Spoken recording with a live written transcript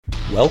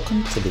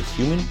Welcome to the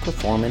Human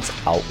Performance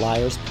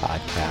Outliers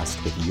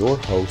podcast with your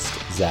host,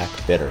 Zach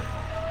Bitter.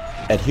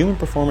 At Human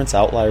Performance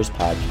Outliers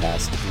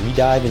podcast, we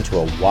dive into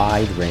a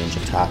wide range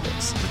of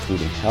topics,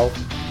 including health,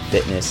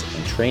 fitness,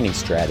 and training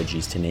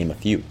strategies, to name a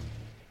few.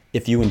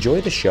 If you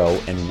enjoy the show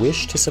and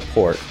wish to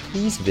support,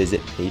 please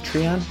visit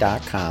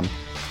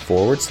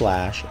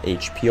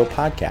patreon.com/HPO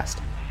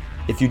podcast.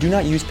 If you do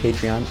not use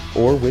Patreon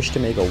or wish to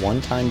make a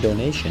one-time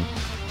donation,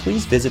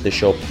 please visit the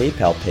show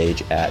PayPal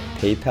page at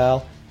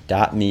paypal.me/HPO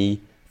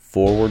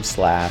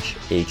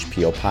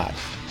pod.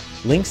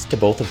 Links to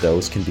both of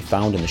those can be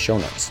found in the show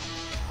notes.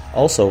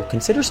 Also,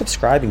 consider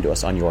subscribing to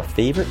us on your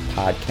favorite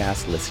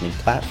podcast listening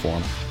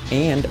platform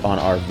and on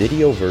our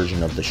video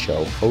version of the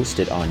show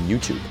hosted on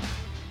YouTube.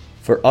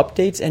 For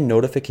updates and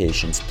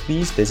notifications,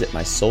 please visit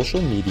my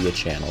social media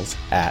channels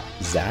at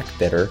Zach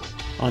Bitter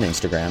on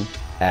Instagram,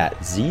 at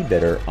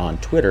ZBitter on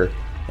Twitter,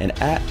 and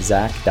at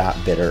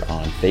Zach.Bitter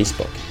on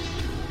Facebook.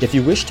 If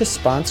you wish to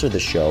sponsor the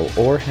show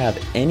or have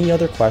any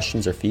other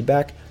questions or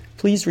feedback,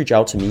 please reach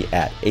out to me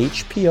at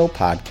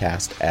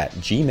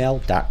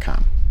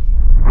hpopodcast@gmail.com.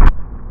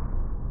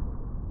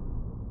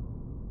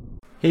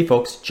 Hey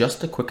folks,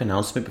 just a quick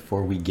announcement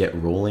before we get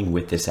rolling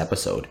with this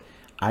episode.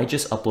 I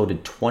just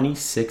uploaded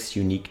 26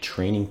 unique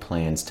training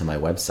plans to my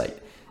website.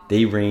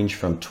 They range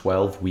from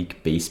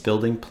 12-week base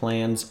building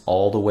plans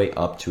all the way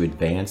up to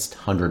advanced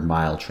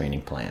 100-mile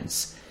training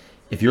plans.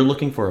 If you're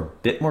looking for a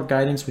bit more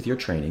guidance with your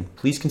training,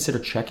 please consider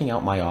checking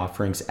out my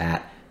offerings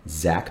at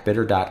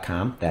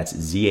zachbitter.com. That's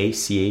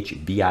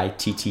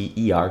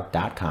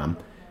ZACHBITTER.com.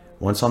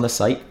 Once on the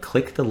site,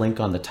 click the link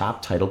on the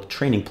top titled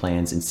Training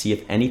Plans and see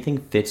if anything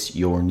fits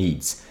your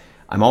needs.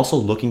 I'm also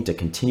looking to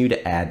continue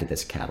to add to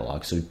this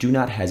catalog, so do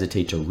not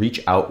hesitate to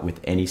reach out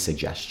with any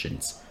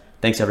suggestions.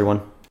 Thanks,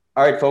 everyone.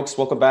 All right, folks,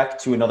 welcome back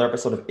to another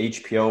episode of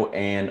HPO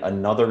and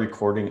another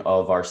recording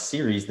of our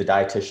series, The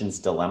Dietitian's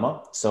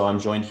Dilemma. So I'm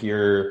joined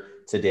here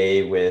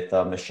today with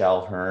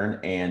Michelle Hearn,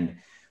 and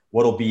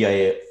what'll be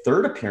a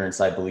third appearance,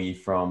 I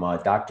believe, from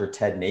Dr.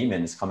 Ted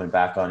Naiman is coming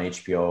back on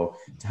HPO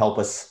to help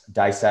us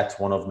dissect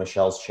one of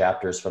Michelle's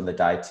chapters from The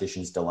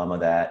Dietitian's Dilemma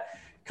that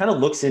kind of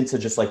looks into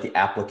just like the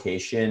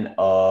application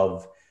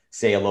of,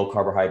 say, a low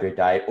carbohydrate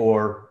diet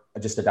or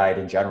just a diet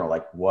in general.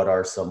 Like, what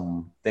are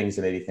some things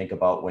to maybe think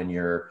about when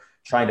you're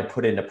trying to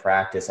put into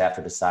practice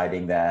after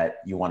deciding that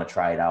you want to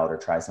try it out or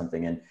try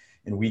something? And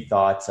we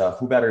thought,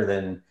 who better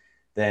than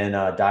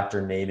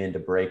Dr. Naiman to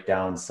break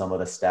down some of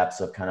the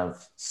steps of kind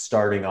of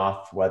starting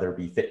off, whether it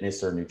be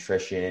fitness or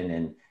nutrition,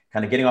 and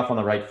kind of getting off on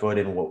the right foot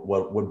in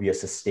what would be a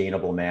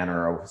sustainable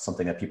manner, or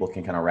something that people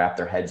can kind of wrap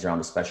their heads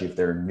around, especially if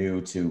they're new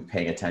to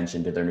paying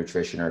attention to their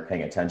nutrition or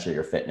paying attention to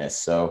your fitness.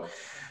 So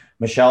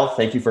Michelle,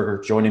 thank you for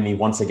joining me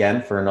once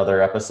again for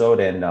another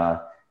episode. And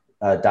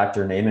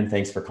Dr. Naiman,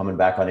 thanks for coming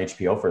back on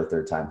HPO for the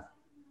third time.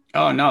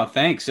 Oh, no,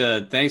 thanks.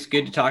 Thanks.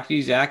 Good to talk to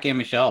you, Zach and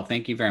Michelle.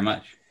 Thank you very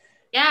much.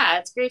 Yeah,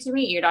 it's great to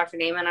meet you, Dr.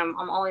 Naiman.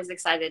 I'm always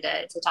excited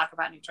to talk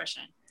about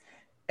nutrition.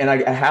 And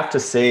I have to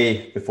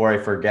say, before I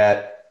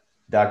forget,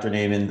 Dr.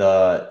 Naiman,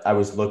 I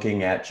was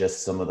looking at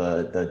just some of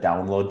the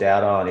download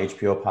data on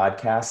HPO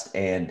podcast,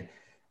 and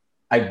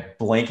I'm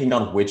blanking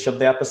on which of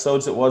the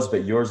episodes it was,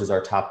 but yours is our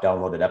top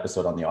downloaded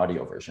episode on the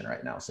audio version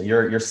right now. So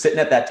you're sitting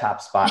at that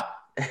top spot.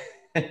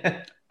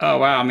 Oh,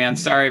 wow, man.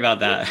 Sorry about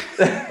that.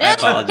 I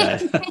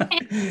apologize.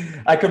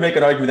 I could make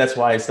an argument that's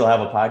why I still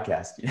have a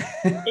podcast.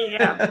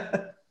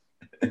 Yeah.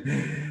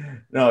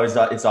 No,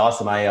 it's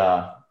awesome.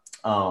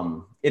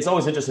 It's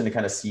always interesting to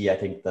kind of see, I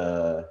think,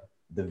 the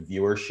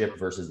viewership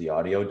versus the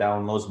audio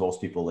downloads.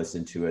 Most people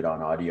listen to it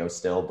on audio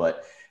still,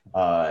 but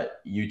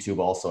YouTube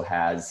also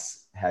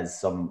has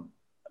a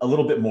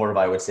little bit more of,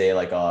 I would say,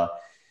 like a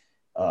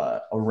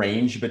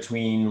range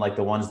between like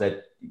the ones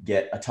that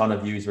get a ton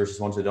of views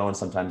versus ones that don't.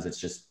 Sometimes it's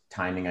just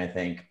timing, I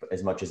think,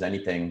 as much as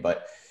anything.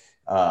 But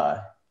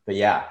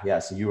yeah.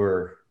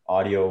 So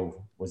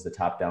audio was the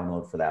top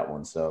download for that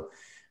one. So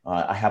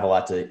I have a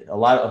lot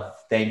of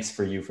thanks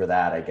for you for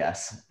that, I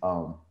guess.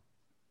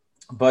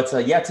 But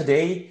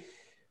today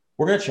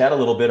we're going to chat a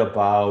little bit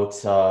about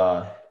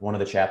one of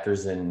the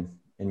chapters in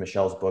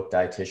Michelle's book,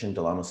 Dietitian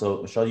Dilemma.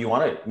 So Michelle, you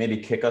want to maybe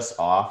kick us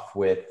off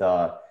with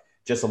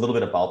just a little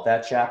bit about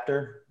that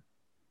chapter?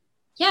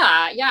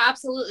 Yeah,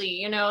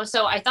 absolutely.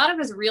 So I thought it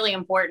was really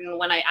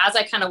important as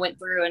I kind of went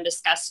through and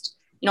discussed,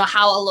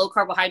 how a low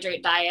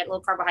carbohydrate diet, low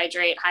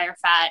carbohydrate, higher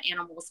fat,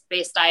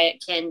 animal-based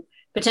diet can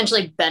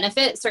potentially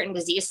benefit certain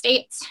disease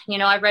states.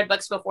 I've read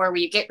books before where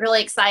you get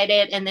really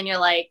excited and then you're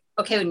like,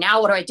 okay,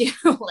 now what do I do?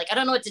 Like, I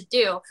don't know what to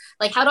do.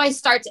 Like, how do I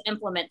start to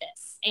implement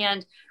this?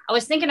 And I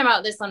was thinking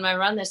about this on my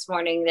run this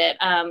morning that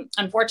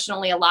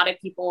unfortunately, a lot of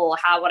people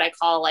have what I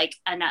call like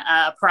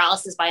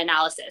paralysis by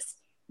analysis,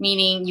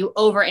 meaning you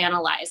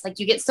overanalyze. Like,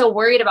 you get so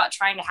worried about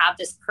trying to have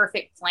this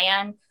perfect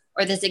plan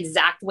or this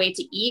exact way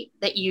to eat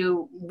that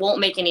you won't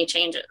make any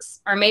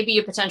changes. Or maybe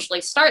you potentially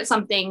start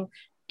something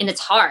and it's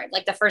hard.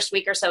 Like, the first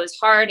week or so is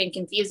hard and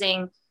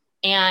confusing,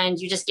 and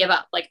you just give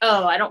up. Like,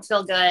 oh, I don't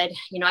feel good.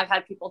 I've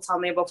had people tell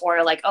me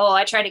before, like, oh,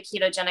 I tried a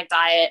ketogenic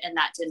diet and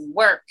that didn't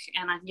work.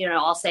 And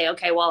I'll say,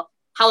 okay, well,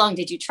 how long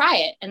did you try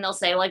it? And they'll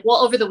say like, well,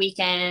 over the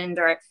weekend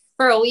or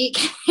for a week,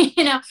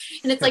 you know,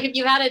 and it's like, if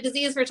you've had a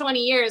disease for 20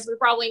 years, we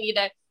probably need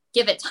to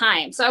give it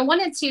time. So I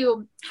wanted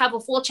to have a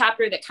full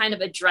chapter that kind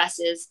of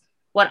addresses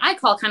what I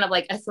call kind of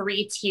like a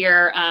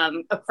 3-tier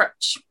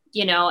approach,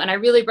 you know, and I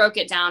really broke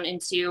it down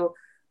into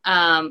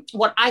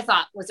what I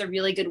thought was a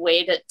really good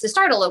way to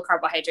start a low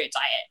carbohydrate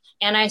diet.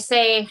 And I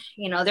say,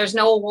 you know, there's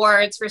no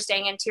awards for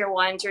staying in tier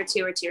 1, tier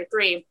 2, or tier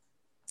 3.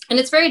 And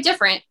it's very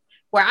different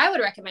where I would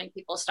recommend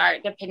people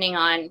start depending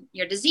on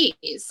your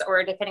disease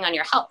or depending on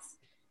your health.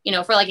 You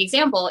know, for like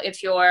example,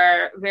 if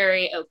you're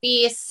very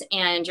obese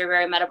and you're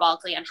very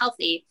metabolically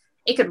unhealthy,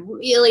 it could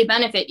really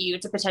benefit you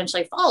to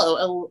potentially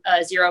follow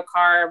a zero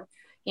carb,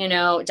 you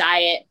know,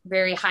 diet,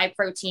 very high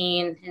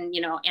protein and,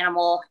 you know,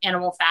 animal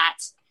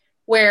fat.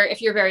 Where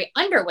if you're very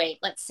underweight,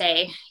 let's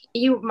say,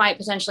 you might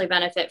potentially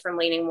benefit from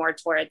leaning more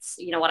towards,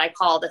 you know, what I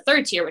call the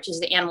 3rd tier, which is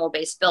the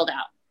animal-based build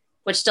out,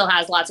 which still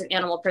has lots of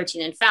animal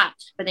protein and fat,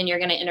 but then you're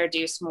going to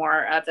introduce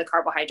more of the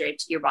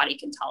carbohydrates your body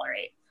can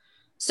tolerate.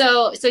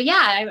 So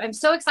yeah, I'm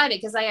so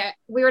excited because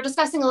we were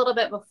discussing a little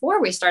bit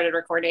before we started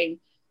recording.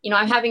 You know,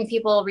 I'm having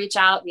people reach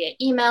out via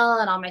email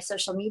and on my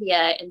social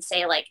media and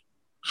say like,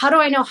 how do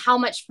I know how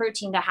much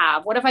protein to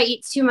have? What if I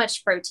eat too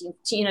much protein,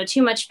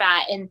 too much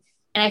fat? And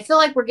I feel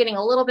like we're getting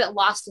a little bit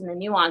lost in the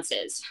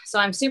nuances. So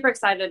I'm super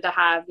excited to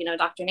have, you know,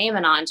 Dr.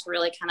 Naiman on to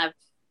really kind of,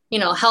 you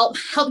know, help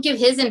give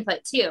his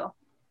input too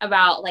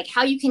about like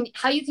how you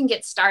can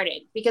get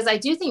started. Because I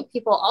do think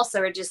people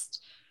also are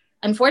just,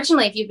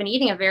 unfortunately, if you've been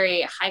eating a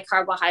very high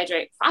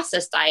carbohydrate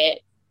processed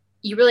diet,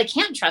 you really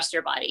can't trust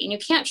your body and you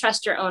can't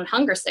trust your own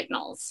hunger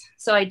signals.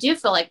 So I do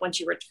feel like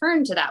once you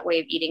return to that way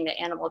of eating, the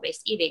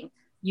animal-based eating,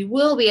 you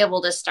will be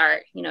able to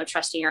start, you know,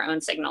 trusting your own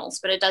signals,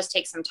 but it does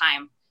take some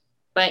time.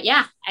 But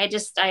yeah,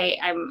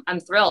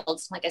 I'm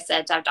thrilled, like I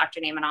said, to have Dr.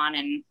 Naiman on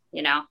and,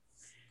 you know,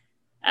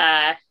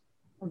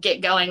 get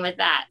going with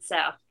that. So.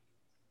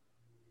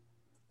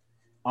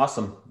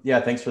 Awesome. Yeah.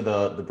 Thanks for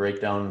the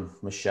breakdown,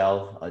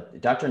 Michelle.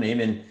 Dr.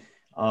 Naiman,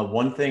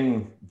 one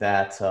thing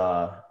that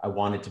I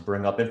wanted to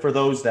bring up, and for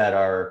those that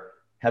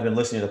have been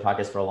listening to the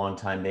podcast for a long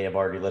time, may have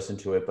already listened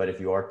to it, but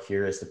if you are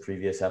curious, the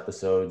previous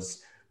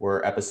episodes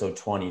were episode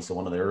 20. So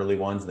one of the early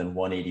ones, then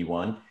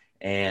 181.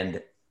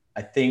 And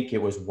I think it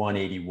was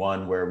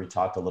 181 where we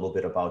talked a little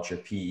bit about your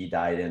PE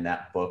diet in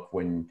that book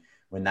when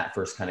that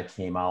first kind of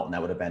came out, and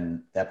that would have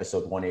been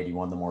episode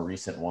 181, the more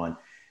recent one.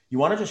 You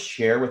want to just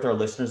share with our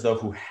listeners though,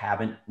 who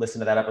haven't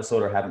listened to that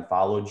episode or haven't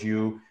followed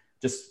you,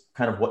 just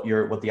kind of what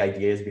the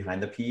idea is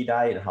behind the PE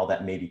diet and how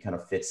that maybe kind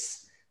of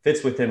fits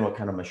within what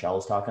kind of Michelle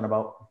is talking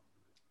about?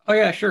 Oh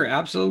yeah, sure.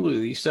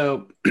 Absolutely.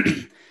 So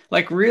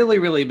like really,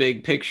 really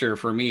big picture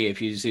for me,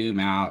 if you zoom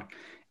out,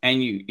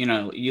 and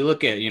you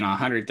look at,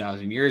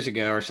 100,000 years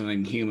ago or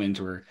something, humans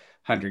were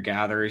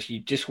hunter-gatherers. You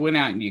just went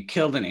out and you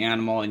killed an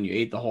animal and you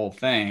ate the whole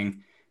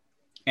thing,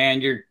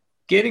 and you're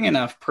getting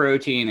enough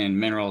protein and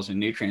minerals and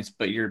nutrients,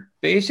 but you're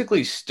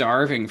basically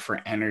starving for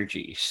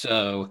energy.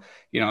 So,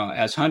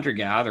 as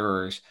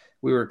hunter-gatherers,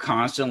 we were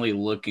constantly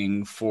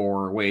looking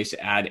for ways to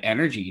add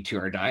energy to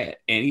our diet,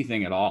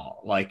 anything at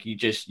all. Like you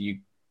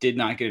did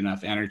not get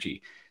enough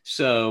energy.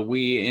 So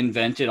we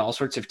invented all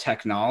sorts of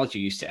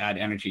technologies to add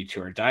energy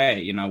to our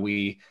diet.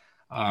 We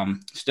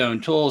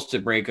stone tools to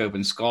break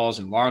open skulls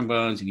and long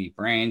bones and eat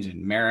brains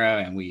and marrow.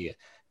 And we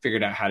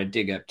figured out how to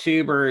dig up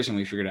tubers, and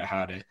we figured out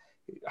how to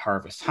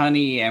harvest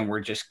honey. And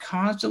we're just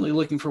constantly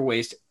looking for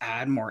ways to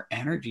add more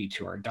energy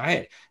to our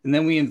diet. And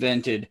then we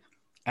invented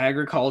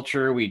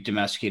agriculture. We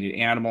domesticated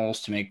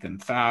animals to make them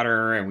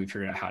fatter, and we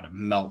figured out how to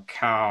milk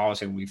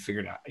cows, and we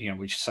figured out,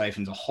 which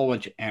siphons a whole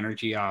bunch of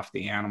energy off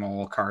the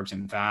animal, carbs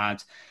and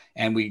fats.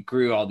 And we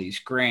grew all these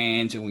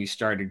grains, and we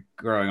started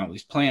growing all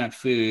these plant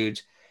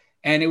foods.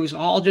 And it was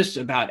all just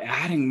about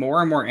adding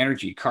more and more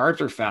energy. Carbs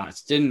or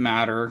fats, didn't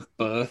matter,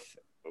 both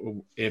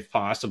if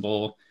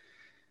possible.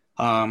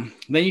 Then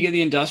you get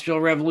the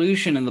Industrial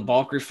Revolution and the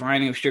bulk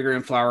refining of sugar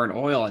and flour and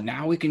oil. And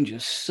now we can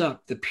just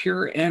suck the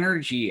pure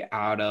energy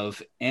out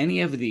of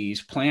any of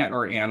these plant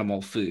or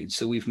animal foods.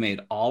 So we've made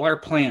all our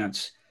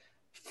plants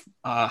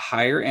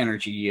higher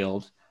energy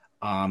yield.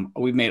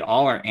 We've made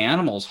all our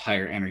animals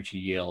higher energy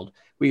yield.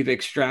 We've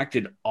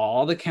extracted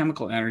all the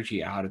chemical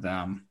energy out of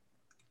them.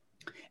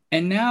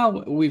 And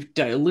now we've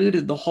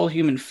diluted the whole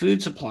human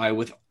food supply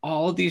with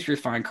all of these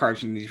refined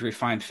carbs and these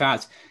refined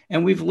fats.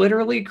 And we've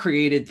literally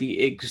created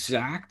the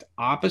exact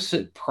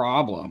opposite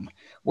problem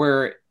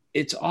where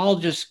it's all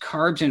just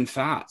carbs and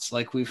fats.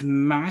 Like we've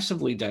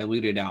massively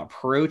diluted out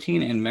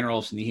protein and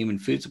minerals in the human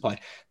food supply.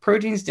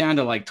 Protein's down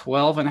to like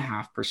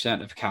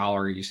 12.5% of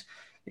calories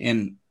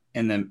in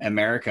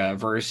America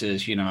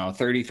versus,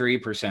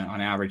 33%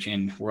 on average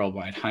in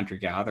worldwide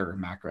hunter-gatherer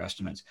macro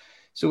estimates.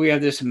 So we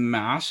have this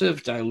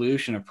massive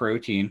dilution of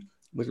protein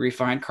with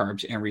refined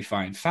carbs and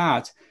refined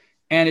fats.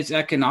 And it's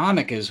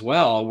economic as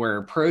well,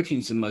 where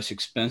protein's the most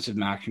expensive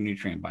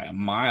macronutrient by a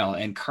mile,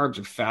 and carbs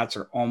or fats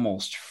are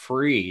almost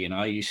free. You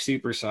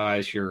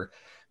supersize your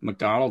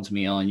McDonald's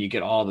meal and you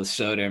get all the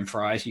soda and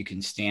fries you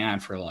can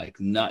stand for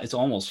it's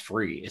almost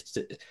free.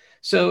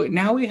 So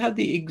now we have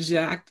the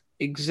exact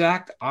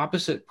exact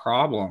opposite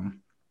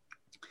problem.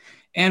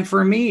 And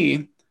for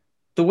me,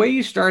 the way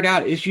you start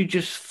out is you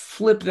just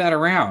flip that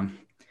around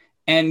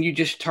and you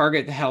just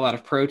target the hell out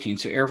of protein.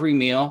 So every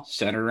meal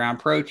centered around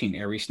protein,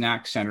 every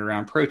snack centered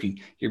around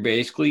protein. You're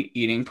basically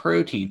eating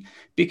protein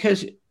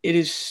because it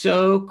is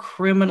so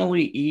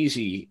criminally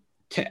easy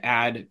to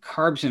add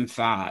carbs and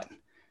fat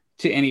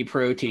to any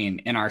protein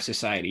in our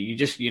society. You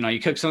just, you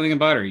cook something in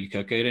butter, you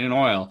cook it in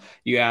oil,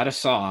 you add a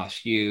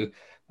sauce,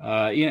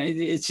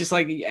 it's just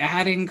like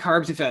adding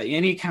carbs and fat,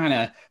 any kind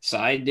of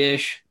side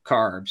dish,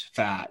 carbs,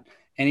 fat,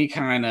 any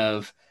kind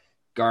of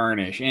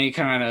garnish, any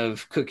kind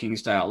of cooking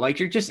style. Like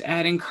you're just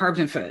adding carbs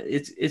and fat.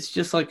 It's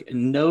just like a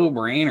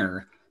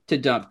no-brainer to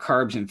dump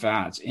carbs and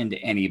fats into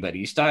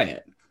anybody's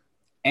diet.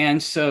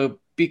 And so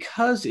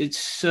because it's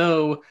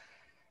so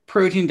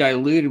protein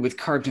diluted with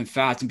carbs and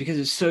fats, and because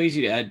it's so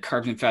easy to add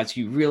carbs and fats,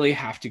 you really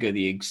have to go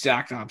the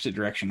exact opposite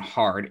direction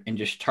hard and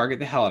just target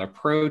the hell out of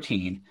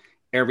protein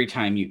every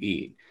time you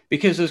eat.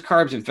 Because those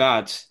carbs and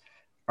fats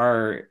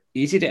are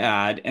easy to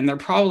add and they're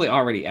probably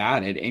already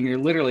added, and you're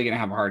literally going to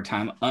have a hard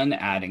time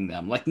unadding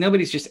them. Like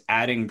nobody's just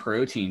adding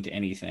protein to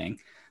anything.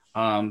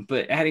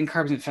 But adding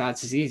carbs and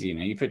fats is easy.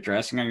 You put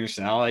dressing on your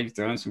salad, you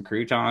throw in some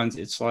croutons.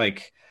 It's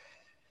like,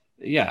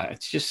 yeah,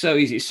 it's just so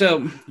easy.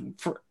 So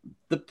for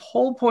the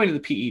whole point of the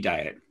PE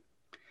diet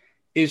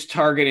is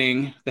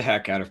targeting the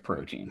heck out of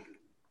protein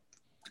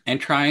and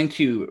trying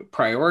to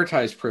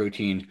prioritize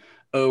protein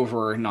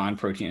over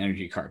non-protein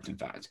energy, carbs, and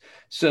fats.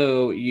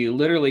 So you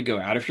literally go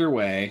out of your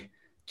way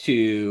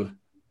to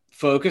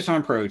focus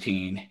on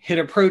protein, hit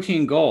a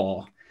protein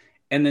goal,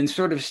 and then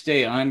sort of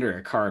stay under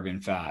a carb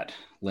and fat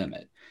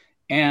limit.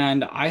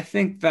 And I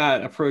think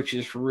that approach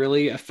is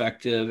really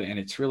effective and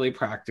it's really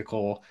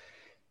practical.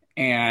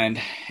 And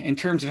in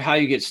terms of how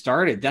you get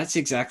started, that's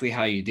exactly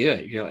how you do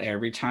it.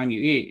 Every time you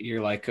eat,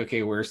 you're like,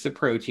 okay, where's the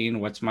protein?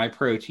 What's my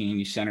protein?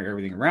 You center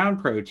everything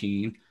around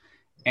protein.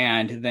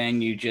 And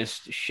then you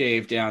just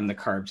shave down the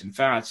carbs and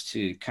fats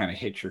to kind of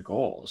hit your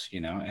goals,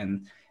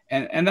 and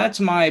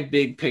that's my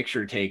big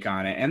picture take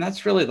on it. And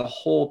that's really the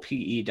whole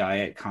PE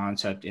diet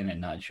concept in a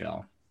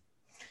nutshell.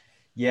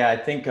 Yeah, I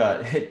think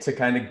to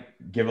kind of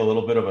give a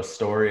little bit of a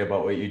story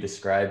about what you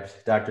described,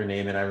 Dr.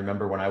 Naiman, I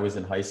remember when I was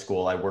in high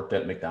school, I worked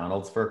at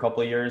McDonald's for a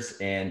couple of years.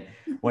 And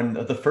when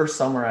the first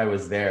summer I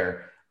was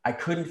there, I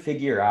couldn't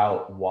figure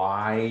out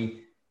why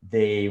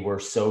they were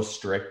so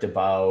strict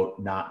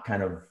about not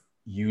kind of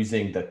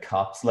using the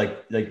cups.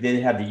 Like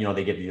they have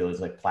they give you those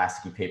like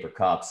plasticky paper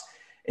cups,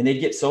 and they'd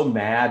get so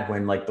mad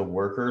when like the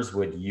workers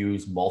would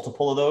use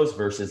multiple of those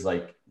versus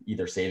like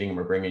either saving them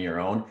or bringing your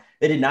own.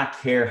 They did not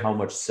care how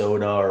much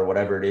soda or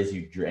whatever it is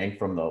you drank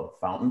from the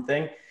fountain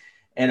thing.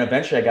 And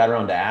eventually I got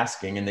around to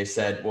asking, and they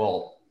said,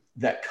 well,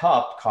 that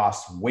cup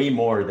costs way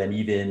more than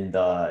even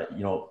the,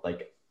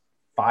 like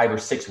 5 or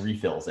 6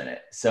 refills in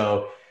it.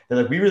 So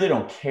they're like, we really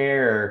don't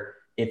care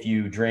if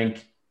you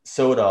drink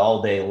soda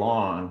all day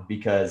long,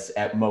 because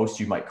at most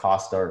you might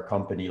cost our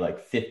company like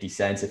 50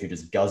 cents if you're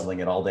just guzzling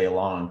it all day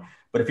long.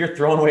 But if you're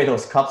throwing away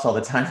those cups all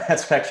the time,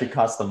 that's what actually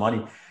costs the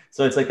money.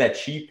 So it's like that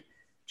cheap,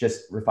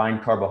 just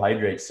refined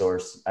carbohydrate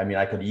source. I mean,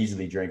 I could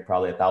easily drink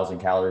probably 1,000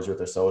 calories worth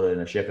of soda in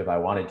a shift if I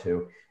wanted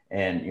to.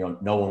 And,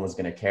 no one was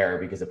going to care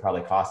because it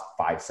probably cost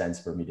 5 cents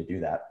for me to do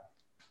that.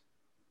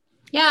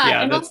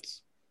 Yeah.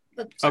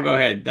 Go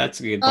ahead. That's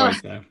a good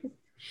point though.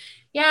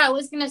 Yeah, I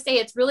was going to say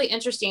it's really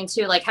interesting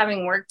too, like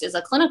having worked as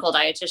a clinical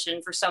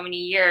dietitian for so many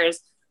years,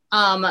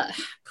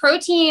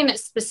 protein,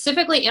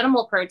 specifically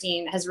animal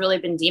protein, has really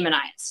been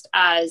demonized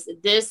as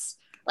this.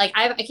 Like,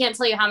 I can't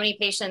tell you how many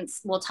patients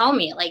will tell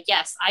me, like,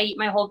 yes, I eat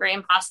my whole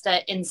grain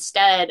pasta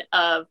instead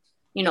of,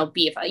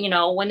 beef.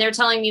 When they're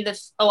telling me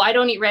this, oh, I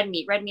don't eat red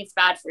meat. Red meat's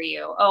bad for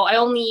you. Oh, I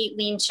only eat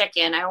lean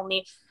chicken.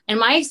 And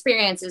my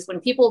experience is when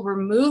people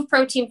remove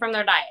protein from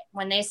their diet,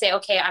 when they say,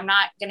 okay, I'm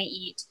not going to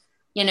eat,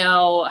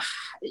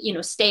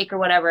 steak or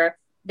whatever,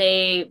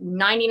 they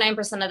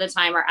 99% of the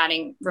time are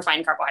adding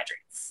refined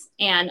carbohydrates.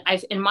 And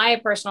in my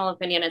personal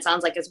opinion, it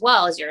sounds like as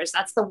well as yours,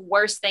 that's the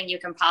worst thing you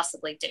can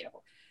possibly do.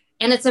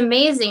 And it's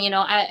amazing,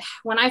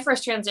 when I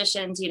first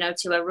transitioned,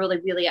 to a really,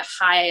 really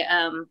high,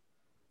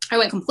 I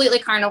went completely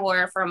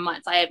carnivore for a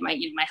month. I had my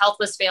health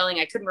was failing.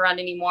 I couldn't run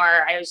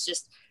anymore. I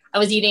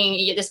was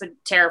eating, this would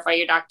terrify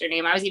your doctor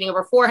name. I was eating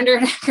over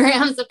 400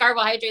 grams of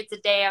carbohydrates a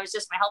day.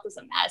 My health was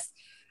a mess.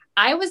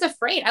 I was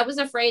afraid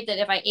that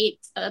if I ate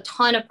a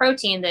ton of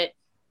protein that,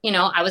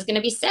 I was going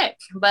to be sick,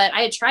 but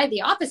I had tried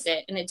the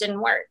opposite and it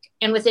didn't work.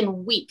 And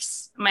within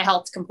weeks, my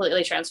health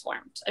completely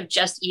transformed of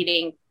just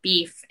eating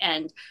beef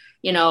and,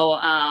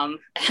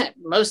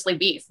 mostly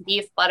beef,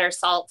 butter,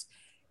 salt.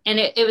 And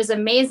it was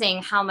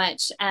amazing how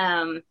much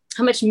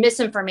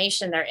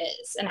misinformation there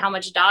is and how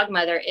much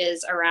dogma there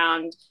is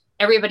around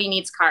everybody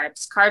needs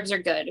carbs. Carbs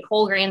are good.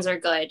 Whole grains are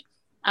good.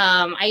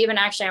 I'm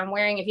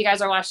wearing, if you guys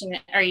are watching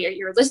or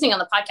you're listening on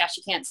the podcast,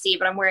 you can't see,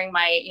 but I'm wearing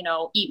my,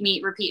 eat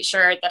meat, repeat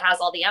shirt that has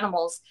all the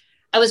animals.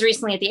 I was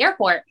recently at the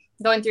airport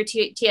going through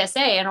TSA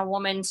and a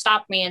woman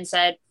stopped me and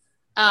said,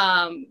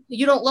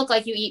 you don't look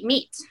like you eat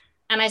meat.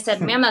 And I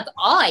said, ma'am, that's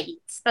all I eat.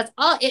 That's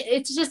all.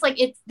 It's just like,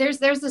 there's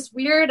this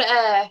weird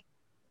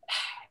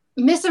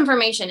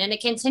misinformation, and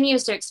it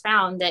continues to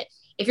expound that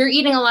if you're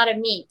eating a lot of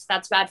meat,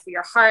 that's bad for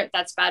your heart.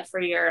 That's bad for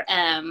your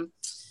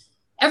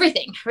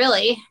everything,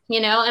 really,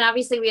 and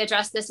obviously we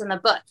address this in the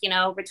book,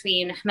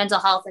 between mental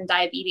health and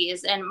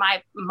diabetes. And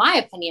my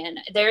opinion,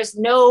 there's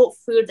no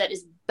food that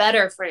is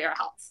better for your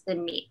health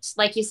than meat.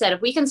 Like you said,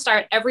 if we can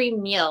start every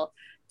meal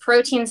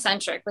protein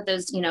centric with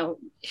those,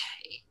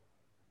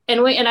 and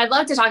I'd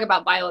love to talk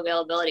about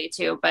bioavailability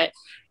too, but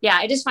yeah,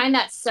 I just find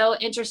that so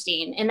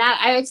interesting, and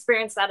that I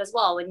experienced that as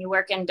well when you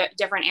work in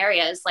different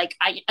areas. Like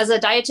as a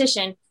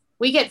dietitian,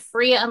 we get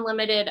free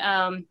unlimited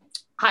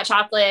hot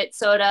chocolate,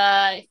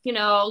 soda,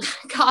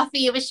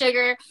 coffee with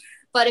sugar.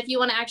 But if you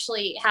want to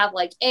actually have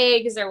like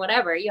eggs or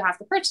whatever, you have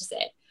to purchase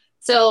it.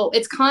 So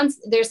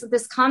there's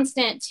this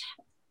constant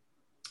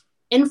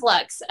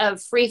influx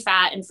of free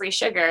fat and free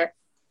sugar.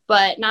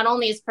 But not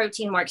only is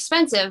protein more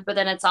expensive, but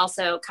then it's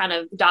also kind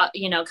of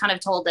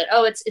told that,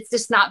 oh, it's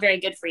just not very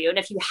good for you. And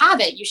if you have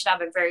it, you should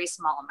have a very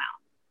small amount.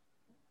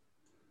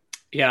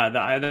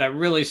 Yeah, that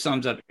really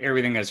sums up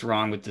everything that's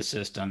wrong with the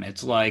system.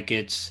 It's like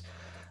it's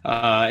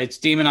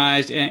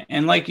demonized,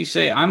 and like you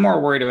say, I'm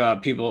more worried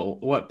about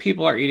what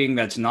people are eating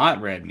that's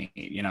not red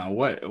meat.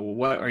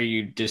 What are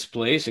you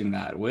displacing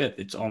that with?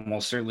 It's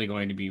almost certainly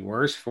going to be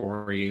worse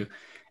for you,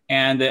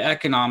 and the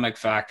economic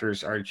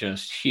factors are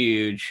just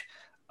huge.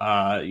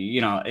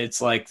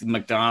 It's like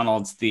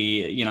McDonald's,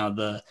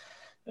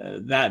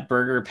 that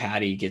burger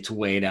patty gets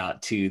weighed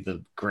out to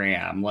the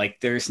gram. Like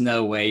there's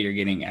no way you're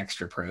getting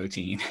extra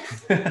protein.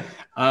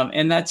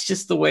 And that's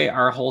just the way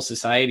our whole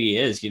society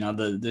is.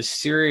 The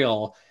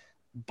cereal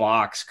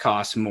box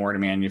costs more to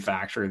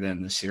manufacture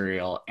than the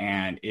cereal.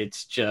 And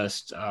it's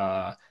just,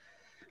 and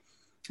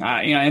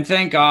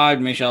thank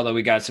God, Michelle, that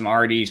we got some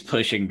RDs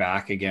pushing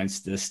back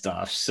against this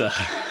stuff. So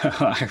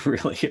I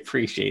really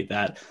appreciate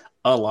that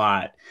a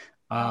lot.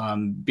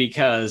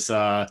 Because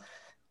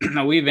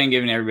we've been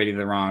giving everybody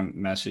the wrong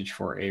message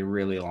for a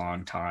really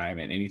long time,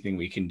 and anything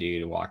we can do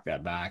to walk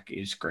that back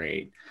is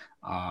great.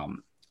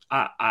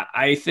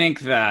 I think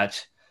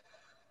that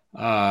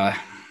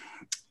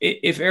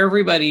if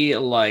everybody,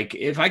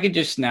 if I could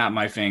just snap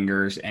my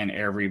fingers and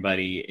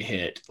everybody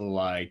hit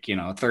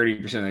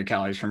 30% of the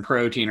calories from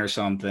protein or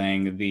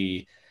something,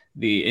 the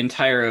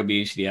entire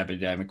obesity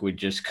epidemic would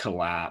just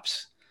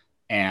collapse.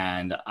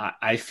 And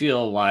I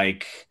feel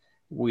like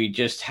we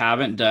just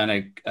haven't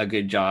done a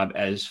good job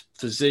as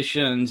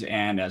physicians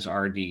and as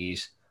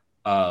RDs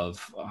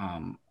of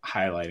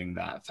highlighting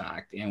that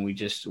fact. And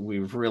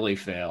we've really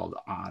failed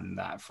on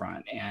that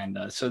front. And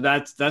so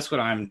that's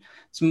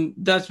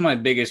my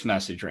biggest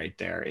message right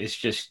there, is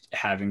just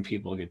having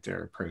people get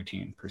their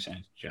protein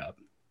percentage up.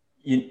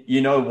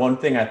 One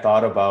thing I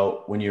thought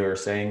about when you were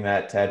saying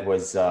that, Ted,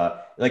 was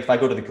if I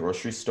go to the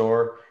grocery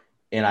store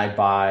and I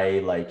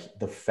buy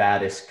the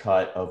fattest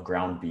cut of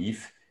ground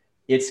beef,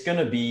 it's going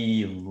to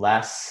be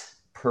less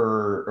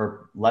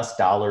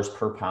dollars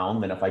per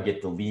pound than if I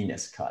get the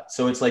leanest cut.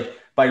 So it's like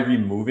by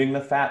removing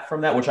the fat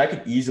from that, which I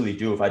could easily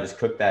do if I just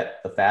cook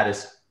the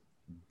fattest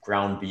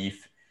ground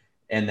beef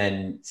and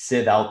then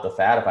sit out the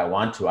fat. If I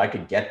want to, I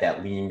could get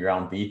that lean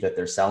ground beef that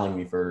they're selling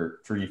me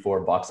for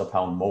 $3-4 a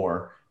pound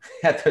more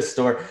at the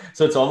store.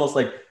 So it's almost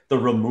like the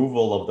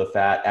removal of the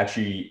fat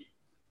actually,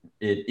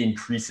 it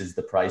increases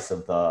the price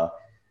of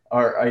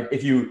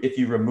if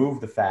you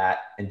remove the fat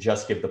and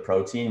just give the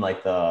protein,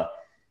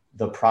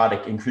 the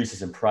product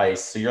increases in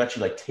price. So you're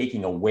actually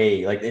taking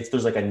away,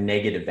 there's a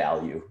negative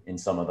value in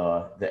some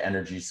of the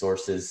energy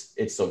sources.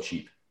 It's so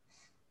cheap.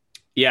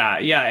 Yeah.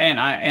 And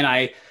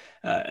I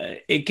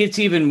it gets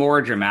even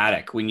more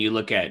dramatic when you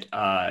look at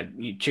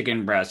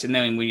chicken breast, and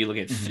then when you look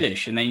at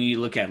fish, and then you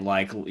look at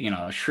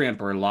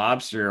shrimp or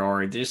lobster,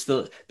 or just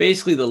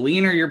basically the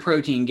leaner your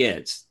protein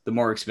gets, the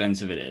more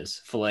expensive it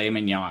is. Filet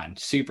mignon,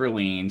 super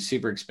lean,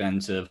 super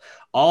expensive,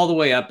 all the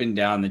way up and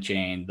down the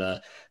chain.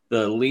 The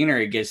leaner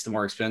it gets, the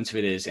more expensive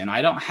it is. And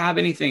I don't have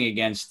anything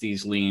against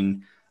these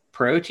lean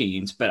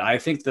proteins, but I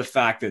think the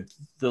fact that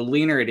the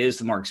leaner it is,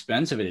 the more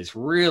expensive it is,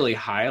 really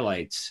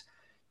highlights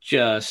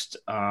just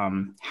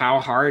how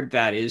hard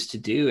that is to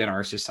do in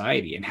our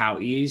society, and how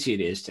easy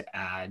it is to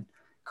add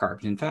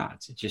carbs and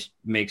fats. It just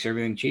makes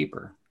everything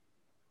cheaper.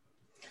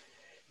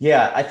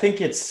 Yeah, I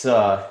think it's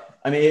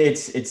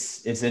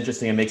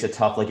interesting. It makes it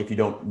tough. If you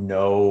don't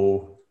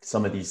know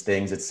some of these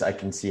things, I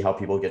can see how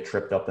people get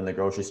tripped up in the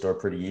grocery store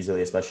pretty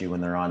easily, especially when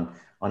they're on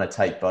a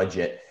tight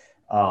budget.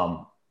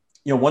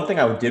 One thing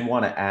I did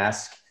want to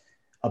ask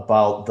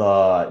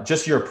about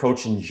just your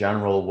approach in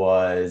general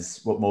was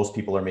what most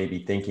people are maybe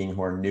thinking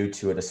who are new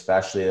to it,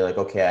 especially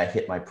okay, I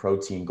hit my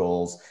protein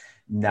goals.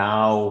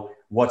 Now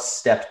what's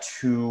step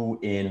 2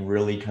 in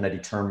really kind of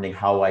determining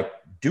how I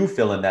do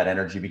fill in that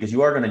energy? Because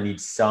you are going to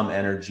need some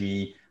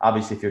energy.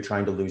 Obviously, if you're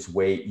trying to lose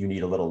weight, you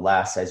need a little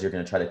less as you're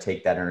going to try to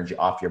take that energy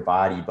off your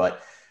body.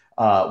 But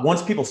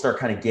once people start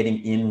kind of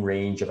getting in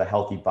range of a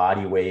healthy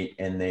body weight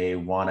and they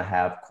want to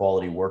have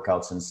quality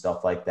workouts and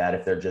stuff like that,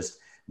 if they're just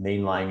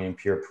mainlining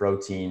pure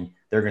protein,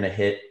 they're going to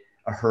hit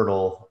a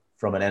hurdle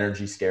from an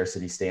energy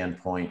scarcity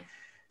standpoint.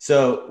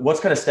 So what's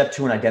kind of step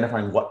 2 in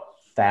identifying what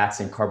fats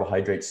and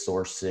carbohydrate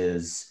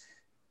sources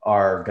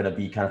are going to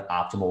be kind of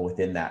optimal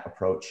within that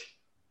approach?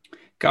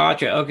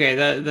 Gotcha. Okay,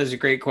 that's a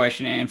great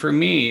question. And for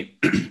me,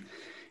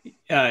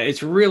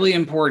 it's really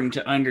important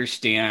to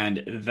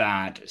understand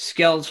that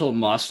skeletal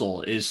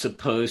muscle is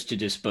supposed to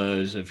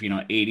dispose of,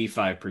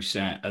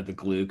 85% of the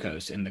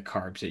glucose in the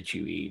carbs that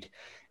you eat.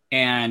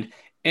 And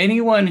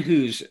anyone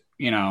who's,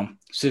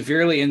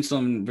 severely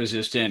insulin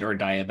resistant or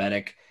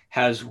diabetic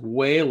has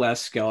way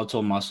less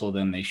skeletal muscle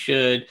than they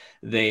should.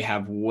 They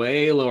have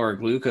way lower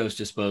glucose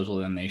disposal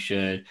than they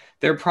should.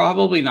 They're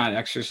probably not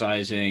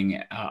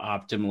exercising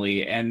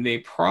optimally, and they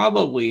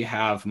probably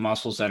have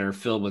muscles that are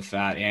filled with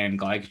fat and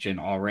glycogen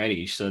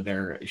already. So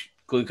their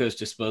glucose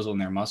disposal in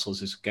their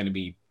muscles is going to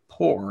be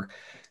poor.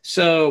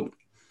 So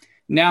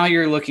now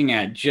you're looking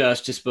at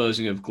just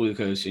disposing of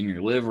glucose in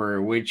your liver,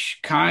 which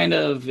kind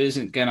of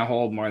isn't going to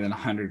hold more than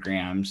 100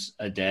 grams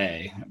a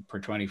day per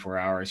 24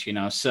 hours,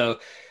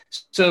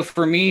 So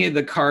for me,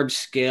 the carbs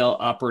scale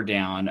up or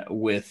down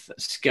with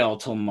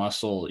skeletal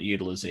muscle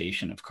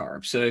utilization of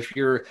carbs. So if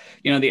you're,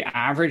 the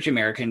average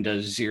American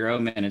does 0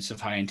 minutes of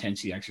high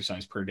intensity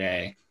exercise per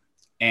day,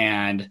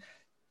 and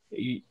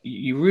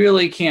you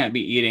really can't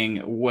be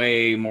eating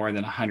way more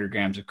than 100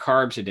 grams of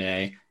carbs a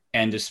day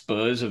and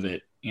dispose of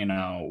it,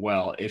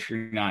 well, if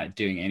you're not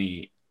doing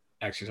any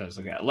exercise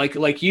like that.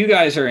 Like you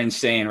guys are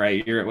insane,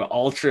 right? You're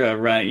ultra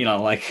run,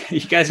 like you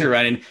guys are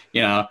running,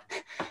 We're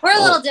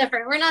a little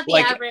different. We're not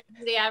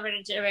the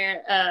average,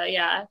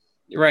 yeah.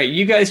 Right.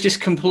 You guys just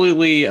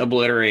completely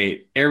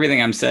obliterate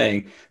everything I'm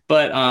saying.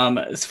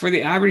 But for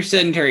the average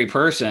sedentary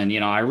person,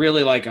 I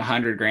really like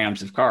 100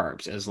 grams of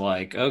carbs as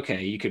like,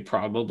 okay, you could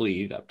probably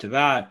eat up to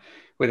that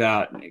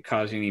without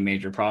causing any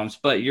major problems,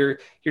 but you're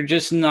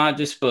just not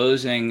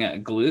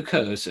disposing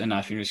glucose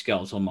enough in your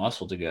skeletal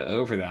muscle to go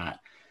over that.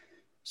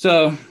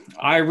 So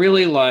I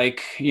really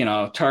like,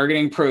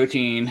 targeting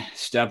protein,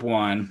 step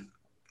 1,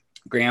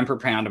 gram per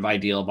pound of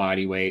ideal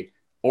body weight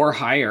or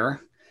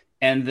higher.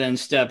 And then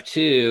step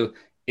 2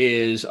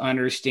 is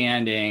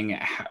understanding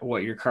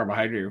what your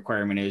carbohydrate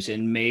requirement is,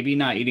 and maybe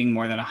not eating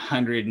more than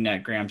 100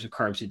 net grams of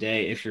carbs a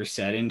day if you're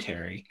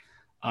sedentary.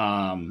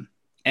 And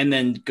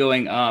then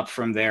going up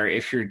from there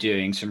if you're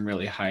doing some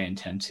really high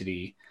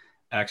intensity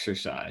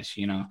exercise,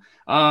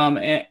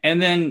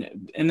 and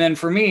then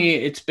for me,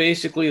 it's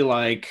basically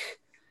like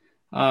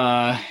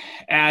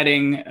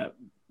adding,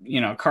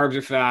 carbs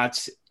or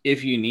fats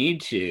if you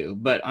need to.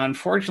 But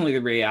unfortunately,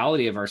 the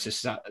reality of our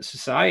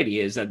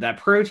society is that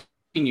protein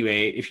you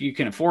ate, if you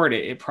can afford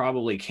it, it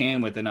probably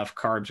came with enough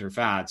carbs or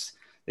fats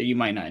that you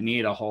might not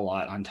need a whole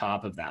lot on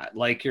top of that.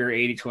 Like your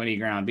 80-20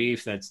 ground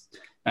beef, that's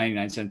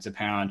 99 cents a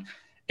pound.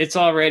 It's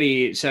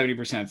already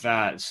 70%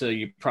 fat, so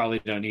you probably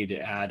don't need to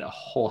add a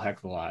whole heck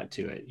of a lot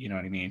to it. You know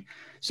what I mean?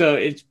 So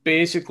it's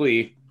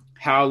basically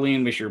how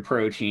lean was your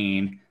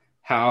protein,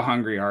 how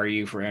hungry are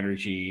you for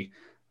energy,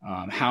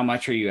 how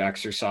much are you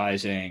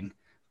exercising,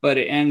 but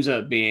it ends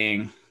up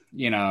being,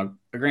 a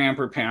gram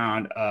per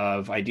pound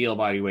of ideal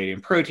body weight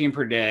in protein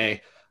per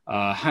day,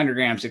 100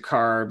 grams of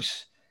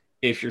carbs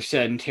if you're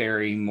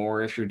sedentary,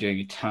 more if you're doing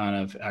a ton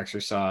of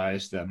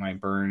exercise that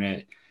might burn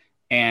it.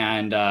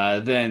 And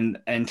then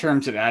in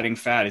terms of adding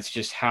fat, it's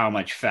just how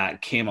much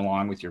fat came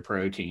along with your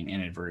protein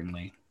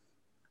inadvertently.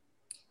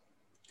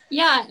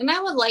 Yeah. And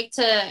I would like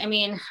to,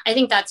 I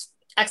think that's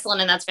excellent.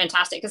 And that's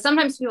fantastic. Because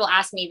sometimes people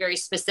ask me very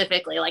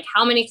specifically, like,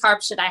 how many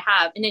carbs should I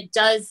have? And it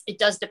does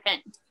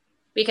depend.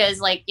 Because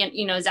like,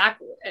 Zach,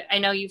 I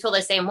know you feel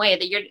the same way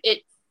that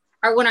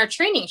when our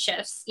training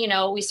shifts,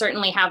 we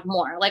certainly have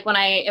more. Like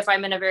if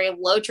I'm in a very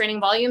low training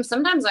volume,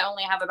 sometimes I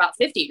only have about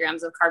 50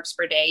 grams of carbs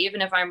per day, even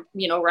if I'm,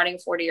 running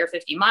 40 or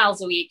 50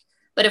 miles a week.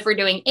 But if we're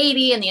doing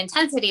 80 and the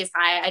intensity is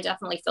high, I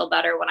definitely feel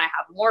better when I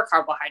have more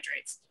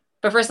carbohydrates.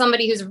 But for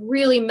somebody who's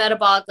really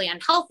metabolically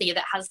unhealthy,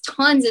 that has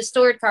tons of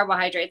stored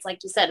carbohydrates,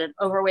 like you said, an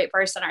overweight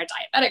person or a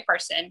diabetic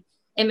person,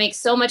 it makes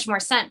so much more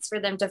sense for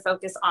them to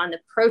focus on the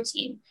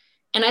protein.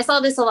 And I saw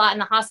this a lot in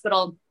the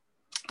hospital,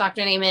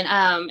 Dr. Naiman.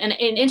 And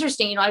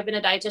interesting, I've been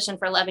a dietitian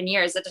for 11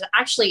 years. It's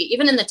actually,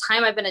 even in the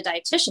time I've been a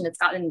dietitian, it's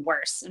gotten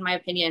worse, in my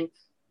opinion,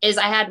 is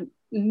I had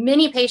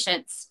many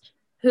patients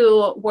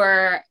who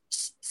were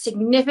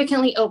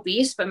significantly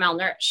obese, but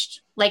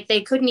malnourished. Like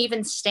they couldn't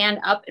even stand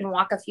up and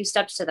walk a few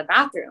steps to the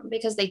bathroom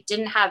because they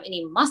didn't have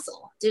any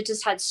muscle. They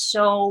just had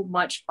so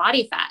much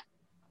body fat.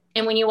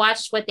 And when you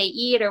watch what they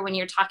eat, or when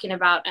you're talking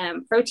about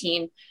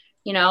protein,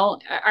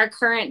 our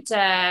current,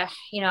 I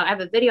have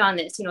a video on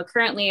this,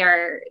 currently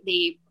are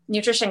the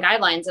nutrition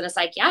guidelines in a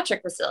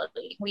psychiatric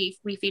facility. We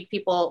feed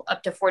people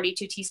up to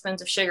 42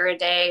 teaspoons of sugar a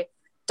day.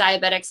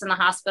 Diabetics in the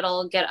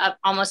hospital get up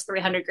almost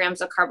 300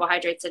 grams of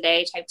carbohydrates a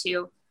day, type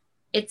 2.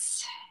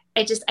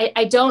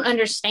 I don't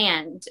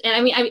understand.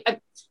 And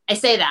I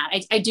say that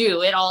I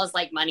do, it all is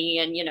like money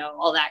and,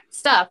 all that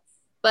stuff.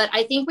 But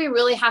I think we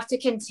really have to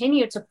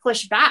continue to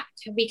push back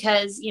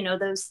because,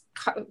 those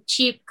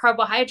cheap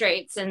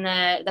carbohydrates and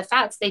the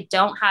fats, they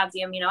don't have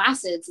the amino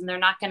acids, and they're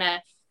not going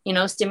to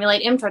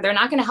stimulate mTOR. They're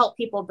not going to help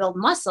people build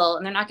muscle,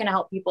 and they're not going to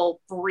help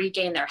people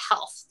regain their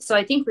health. So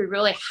I think we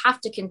really have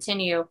to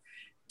continue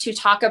to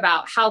talk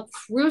about how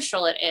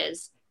crucial it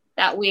is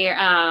that we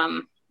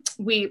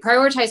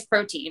prioritize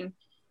protein.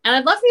 And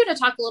I'd love for you to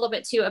talk a little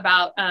bit too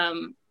about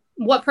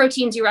what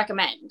proteins you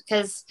recommend,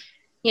 because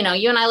you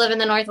and I live in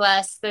the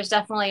Northwest. There's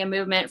definitely a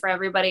movement for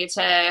everybody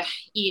to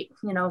eat,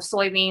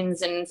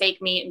 soybeans and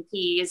fake meat and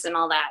peas and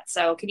all that.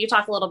 So could you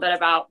talk a little bit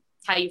about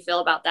how you feel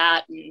about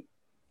that? And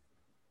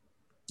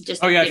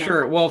just,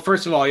 sure. Well,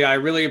 first of all, I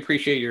really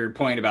appreciate your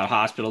point about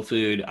hospital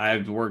food.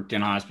 I've worked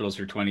in hospitals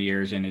for 20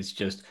 years, and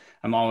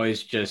I'm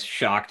always just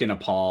shocked and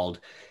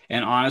appalled.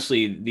 And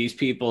honestly, these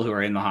people who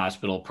are in the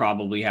hospital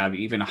probably have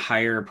even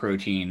higher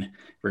protein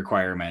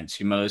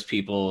requirements. Most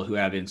people who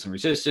have insulin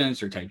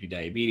resistance or type 2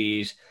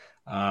 diabetes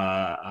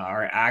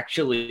are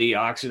actually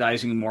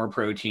oxidizing more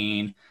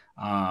protein,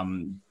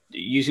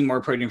 using more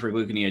protein for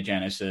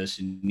gluconeogenesis,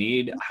 and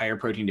need higher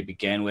protein to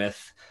begin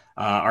with.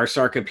 Are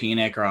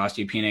sarcopenic or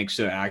osteopenic,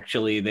 so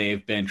actually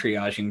they've been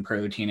triaging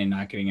protein and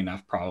not getting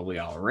enough probably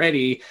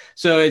already.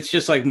 So it's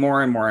just like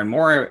more and more and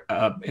more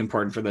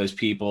important for those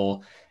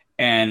people.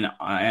 And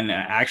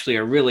actually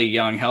a really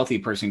young, healthy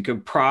person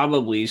could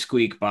probably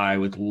squeak by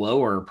with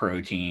lower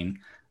protein.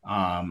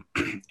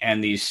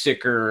 And these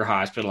sicker,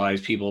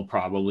 hospitalized people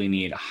probably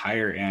need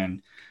higher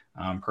end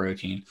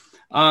protein.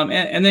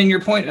 And then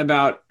your point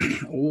about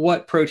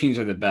what proteins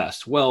are the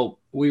best. Well,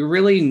 we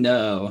really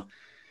know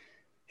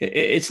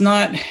it's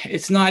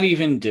not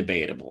even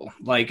debatable.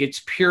 Like,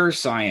 it's pure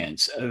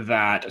science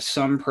that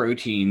some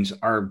proteins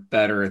are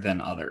better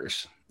than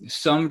others.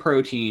 Some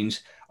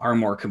proteins are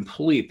more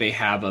complete. They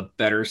have a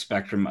better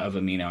spectrum of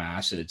amino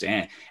acids.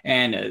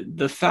 And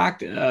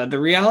the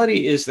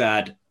reality is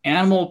that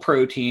animal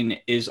protein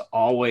is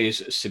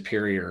always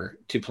superior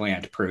to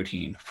plant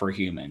protein for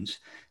humans,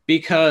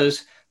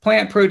 because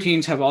plant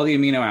proteins have all the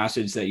amino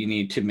acids that you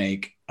need to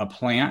make a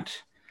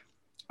plant.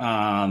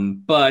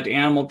 But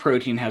animal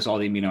protein has all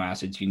the amino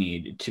acids you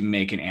need to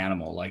make an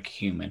animal like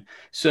human.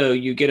 So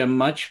you get a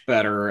much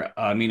better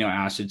amino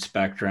acid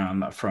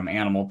spectrum from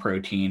animal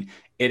protein.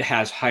 It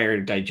has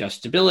higher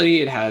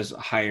digestibility. It has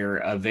higher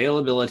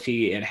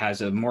availability. It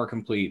has a more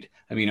complete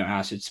amino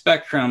acid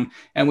spectrum.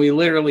 And we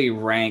literally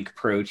rank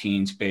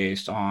proteins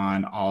based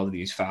on all of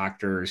these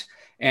factors.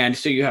 And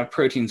so you have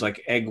proteins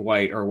like egg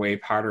white or whey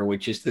powder,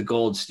 which is the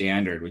gold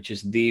standard, which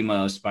is the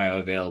most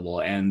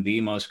bioavailable and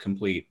the most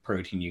complete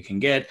protein you can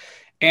get.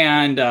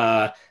 And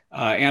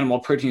animal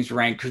proteins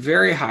ranked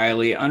very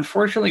highly.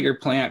 Unfortunately, your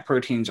plant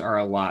proteins are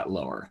a lot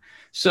lower.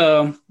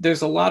 So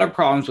there's a lot of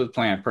problems with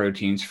plant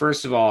proteins.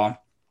 First of all,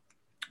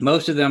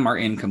 most of them are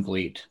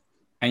incomplete,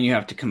 and you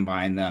have to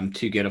combine them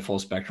to get a full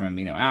spectrum of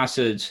amino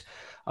acids.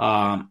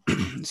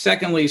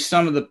 Secondly,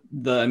 some of the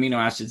amino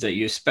acids that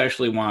you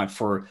especially want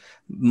for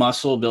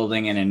muscle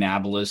building and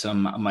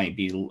anabolism might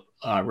be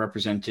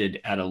represented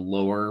at a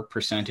lower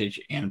percentage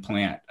in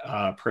plant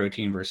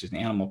protein versus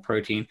animal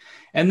protein.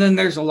 And then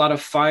there's a lot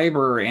of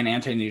fiber and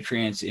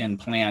anti-nutrients in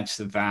plants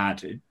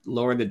that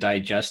lower the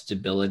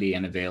digestibility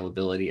and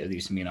availability of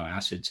these amino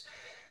acids.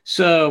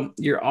 So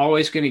you're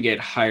always going to get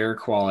higher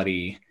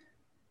quality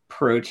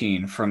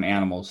protein from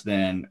animals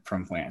than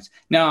from plants.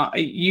 Now,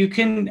 you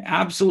can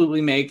absolutely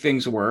make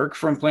things work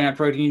from plant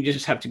protein. You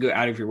just have to go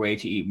out of your way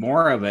to eat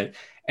more of it.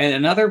 And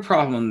another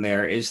problem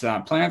there is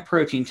that plant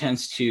protein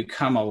tends to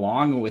come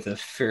along with a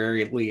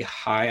fairly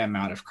high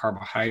amount of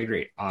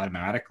carbohydrate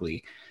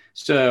automatically.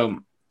 So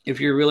if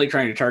you're really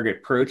trying to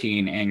target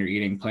protein and you're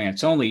eating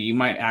plants only, you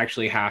might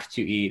actually have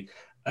to eat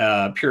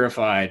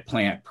purified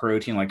plant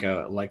protein, like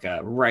a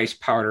rice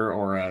powder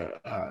or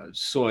a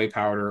soy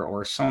powder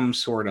or some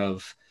sort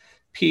of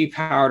pea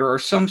powder or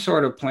some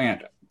sort of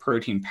plant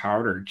protein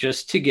powder,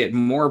 just to get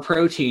more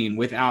protein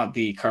without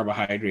the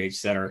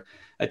carbohydrates that are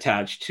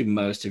attached to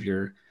most of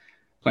your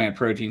plant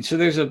protein. So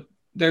there's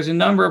a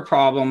number of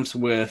problems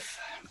with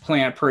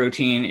plant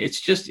protein. It's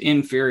just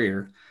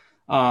inferior.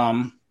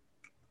 In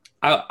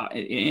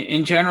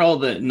general,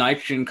 the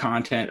nitrogen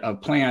content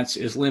of plants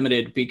is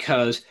limited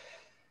because,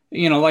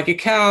 like a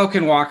cow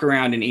can walk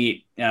around and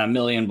eat a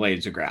million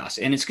blades of grass,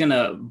 and it's going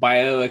to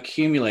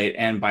bioaccumulate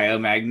and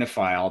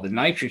biomagnify all the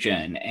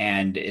nitrogen,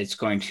 and it's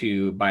going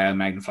to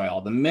biomagnify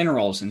all the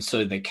minerals. And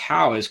so the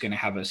cow is going to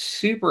have a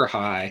super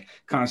high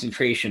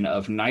concentration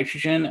of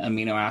nitrogen,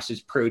 amino acids,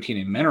 protein,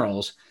 and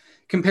minerals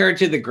compared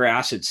to the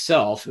grass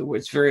itself.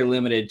 It's very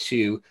limited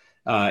to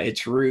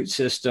its root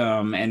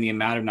system, and the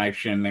amount of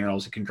nitrogen and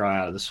minerals it can draw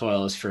out of the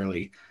soil is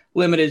fairly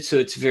limited. So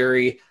it's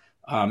very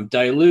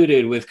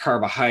diluted with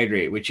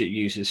carbohydrate, which it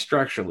uses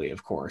structurally,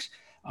 of course.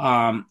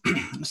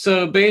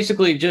 So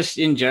basically, just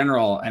in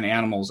general, an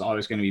animal is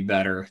always going to be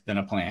better than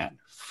a plant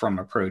from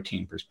a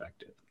protein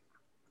perspective.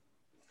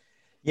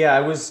 Yeah, I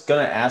was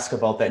going to ask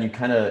about that, and you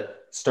kind of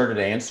started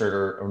to answer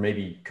it, or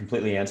maybe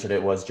completely answered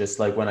it. Was just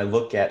like, when I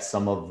look at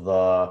some of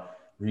the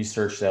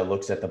research that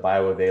looks at the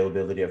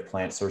bioavailability of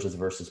plant sources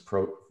versus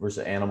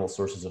animal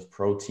sources of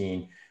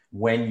protein,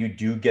 when you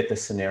do get the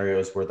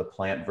scenarios where the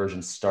plant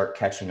versions start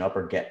catching up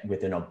or get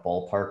within a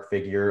ballpark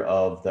figure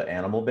of the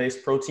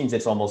animal-based proteins,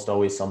 it's almost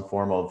always some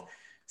form of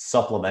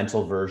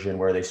supplemental version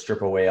where they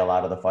strip away a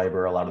lot of the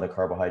fiber, a lot of the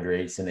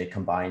carbohydrates, and they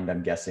combine,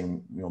 I'm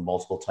guessing,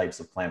 multiple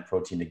types of plant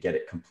protein to get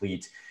it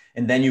complete.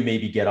 And then you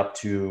maybe get up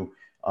to,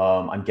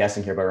 I'm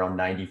guessing here, by around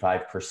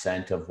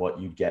 95% of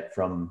what you get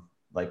from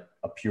like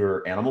a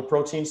pure animal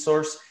protein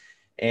source.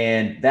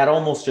 And that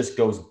almost just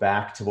goes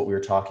back to what we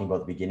were talking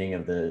about at the beginning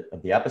of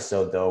the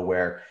episode, though,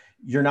 where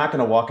you're not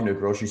going to walk into a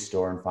grocery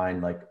store and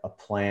find like a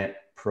plant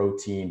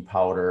protein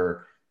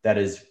powder that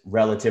is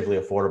relatively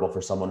affordable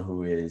for someone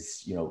who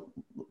is,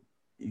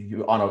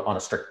 on a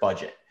strict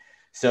budget.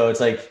 So it's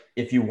like,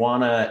 if you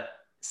want to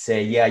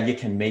say, yeah, you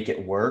can make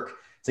it work,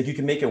 it's like you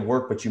can make it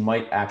work, but you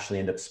might actually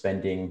end up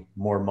spending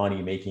more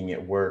money making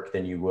it work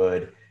than you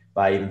would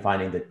by even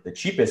finding the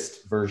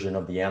cheapest version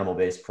of the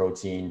animal-based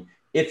protein,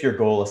 if your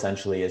goal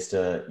essentially is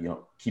to,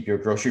 keep your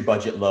grocery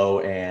budget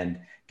low and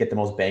get the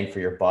most bang for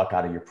your buck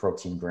out of your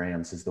protein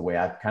grams, is the way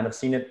I've kind of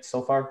seen it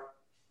so far.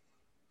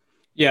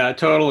 Yeah, I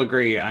totally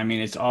agree. I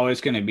mean, it's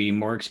always going to be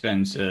more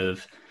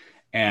expensive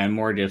and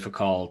more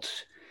difficult.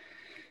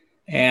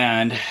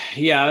 And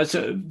yeah, it's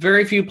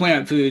very few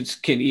plant foods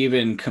can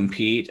even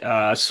compete.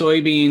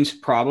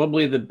 Soybeans,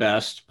 probably the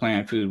best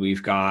plant food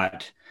we've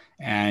got.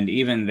 And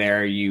even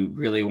there, you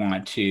really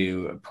want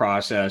to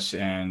process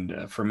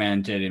and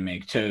ferment it and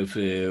make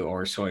tofu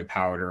or soy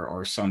powder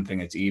or something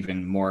that's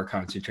even more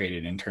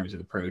concentrated in terms of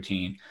the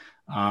protein.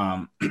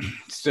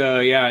 So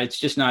yeah, it's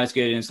just not as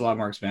good and it's a lot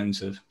more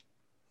expensive.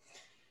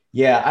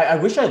 Yeah, I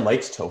wish I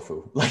liked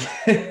tofu.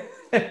 Like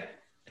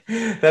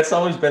that's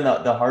always been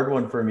the hard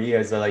one for me,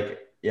 is like,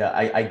 yeah,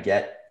 I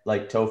get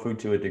like tofu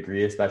to a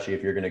degree, especially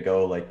if you're going to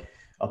go like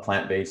a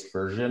plant-based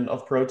version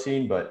of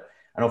protein. But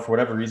I know for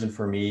whatever reason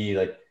for me,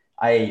 like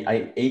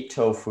I ate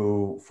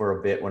tofu for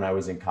a bit when I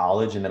was in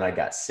college, and then I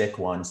got sick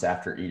once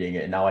after eating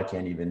it. And now I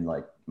can't even,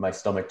 like, my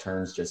stomach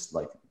turns just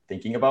like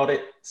thinking about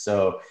it.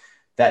 So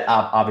that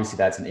obviously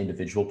that's an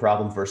individual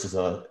problem versus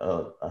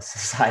a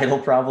societal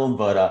problem.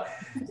 But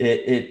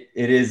it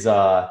is,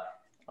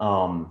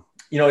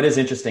 it is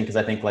interesting, because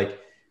I think like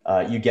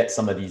you get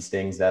some of these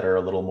things that are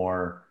a little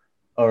more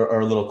or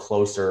a little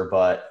closer,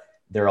 but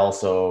they're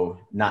also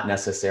not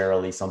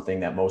necessarily something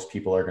that most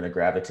people are going to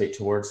gravitate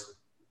towards.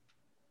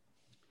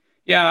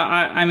 Yeah,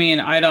 I mean,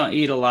 I don't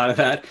eat a lot of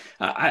that.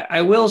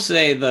 I will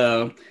say,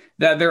 though,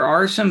 that there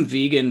are some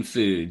vegan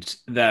foods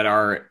that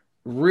are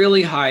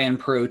really high in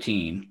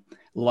protein,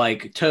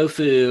 like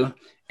tofu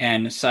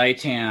and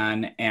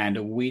seitan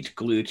and wheat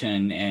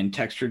gluten and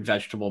textured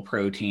vegetable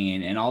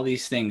protein and all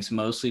these things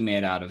mostly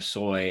made out of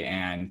soy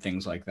and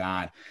things like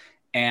that.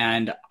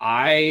 And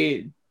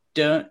I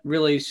don't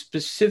really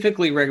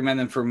specifically recommend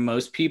them for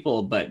most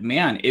people, but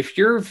man, if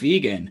you're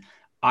vegan,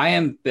 I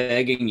am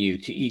begging you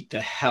to eat the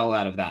hell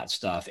out of that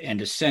stuff and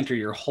to center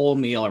your whole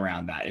meal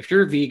around that. If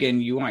you're vegan,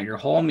 you want your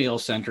whole meal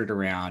centered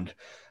around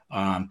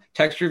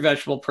textured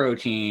vegetable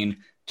protein,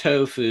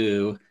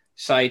 tofu,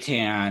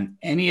 seitan,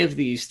 any of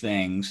these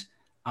things,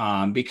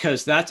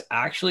 because that's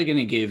actually going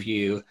to give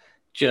you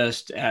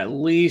just at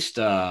least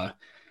a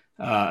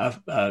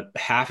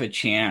half a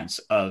chance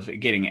of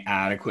getting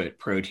adequate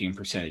protein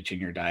percentage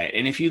in your diet.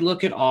 And if you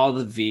look at all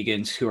the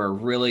vegans who are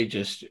really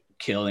just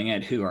killing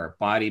it, who are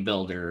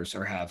bodybuilders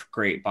or have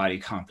great body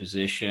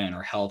composition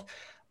or health,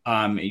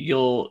 and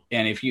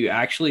if you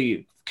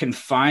actually can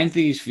find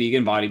these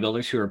vegan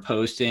bodybuilders who are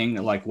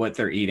posting like what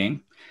they're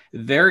eating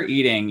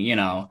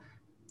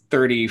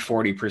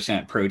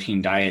 30-40%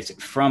 protein diets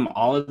from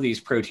all of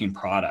these protein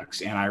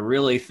products. And I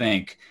really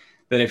think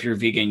that if you're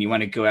vegan, you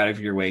want to go out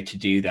of your way to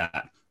do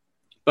that.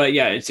 But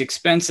yeah, it's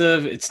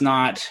expensive. It's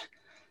not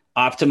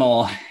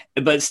optimal,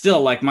 but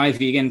still, like my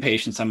vegan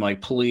patients, I'm like,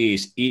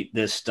 please eat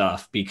this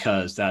stuff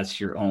because that's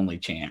your only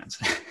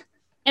chance.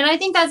 And I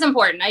think that's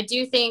important. I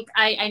do think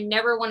I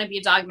never want to be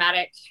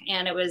dogmatic.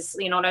 And it was,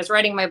 when I was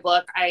writing my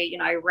book, I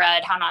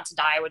read How Not to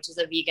Die, which is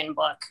a vegan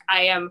book.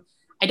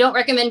 I don't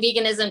recommend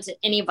veganism to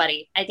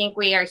anybody. I think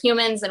we are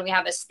humans and we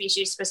have a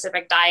species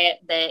specific diet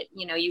that,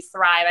 you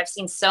thrive. I've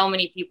seen so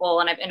many people,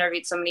 and I've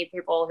interviewed so many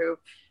people who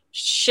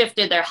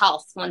shifted their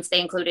health once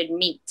they included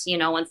meat,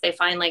 once they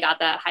finally got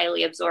that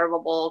highly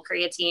absorbable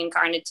creatine,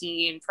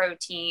 carnitine,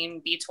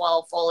 protein,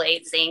 B12,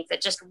 folate, zinc,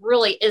 that just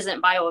really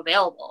isn't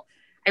bioavailable.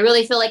 I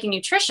really feel like in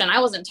nutrition, I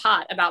wasn't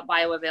taught about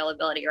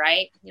bioavailability,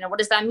 right? What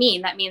does that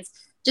mean? That means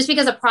just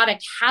because a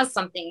product has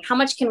something, how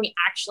much can we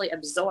actually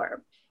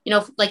absorb?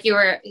 Like you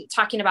were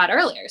talking about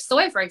earlier,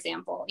 soy, for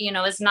example,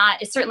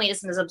 it certainly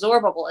isn't as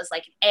absorbable as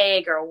like an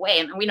egg or a whey.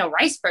 And we know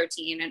rice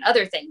protein and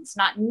other things,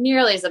 not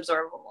nearly as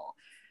absorbable.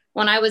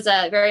 When I was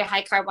a very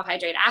high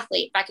carbohydrate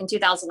athlete back in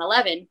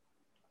 2011,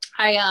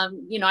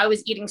 I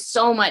was eating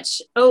so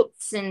much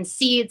oats and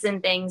seeds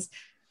and things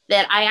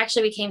that I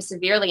actually became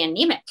severely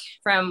anemic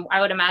from,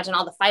 I would imagine,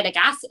 all the phytic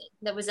acid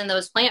that was in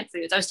those plant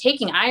foods. I was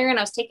taking iron,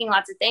 I was taking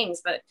lots of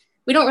things, but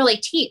we don't really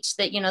teach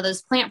that,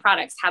 those plant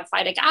products have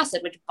phytic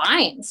acid, which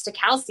binds to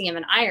calcium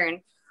and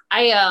iron.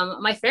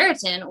 my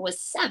ferritin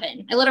was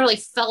 7. I literally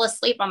fell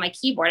asleep on my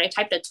keyboard. I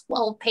typed a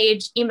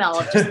 12-page email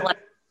of just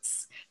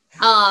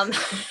I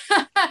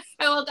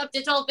woke up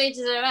to 12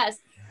 pages of MS.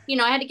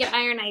 I had to get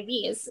iron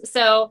IVs.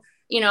 So,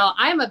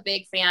 I'm a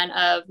big fan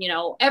of,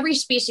 every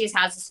species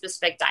has a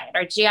specific diet.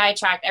 Our GI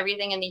tract,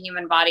 everything in the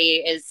human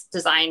body is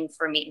designed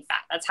for meat and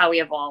fat. That's how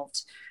we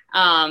evolved.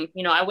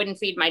 I wouldn't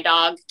feed my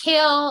dog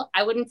kale.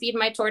 I wouldn't feed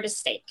my tortoise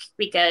steak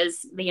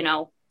because,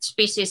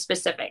 species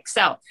specific.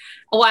 So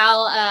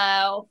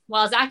while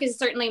Zach is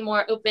certainly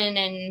more open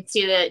and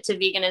to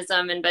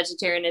veganism and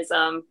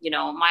vegetarianism,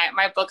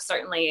 my book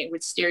certainly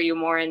would steer you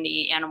more in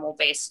the animal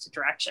based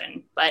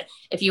direction. But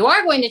if you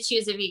are going to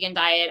choose a vegan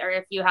diet, or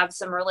if you have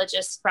some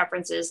religious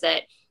preferences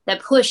that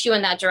push you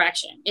in that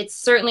direction, it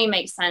certainly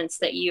makes sense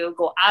that you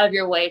go out of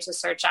your way to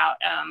search out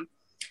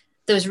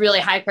those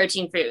really high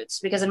protein foods.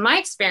 Because in my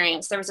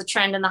experience, there was a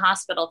trend in the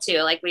hospital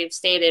too. Like we've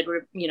stated,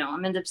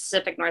 I'm in the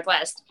Pacific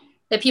Northwest,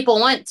 that people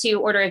want to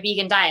order a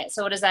vegan diet.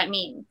 So what does that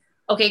mean?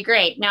 Okay,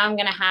 great. Now I'm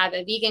going to have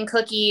a vegan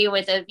cookie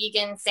with a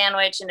vegan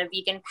sandwich and a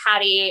vegan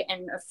patty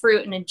and a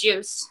fruit and a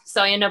juice.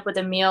 So I end up with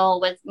a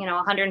meal with,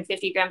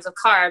 150 grams of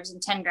carbs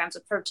and 10 grams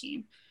of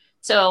protein.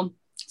 So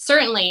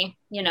certainly,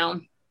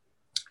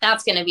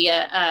 that's going to be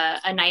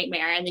a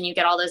nightmare. And then you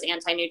get all those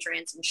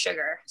anti-nutrients and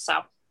sugar.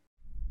 So.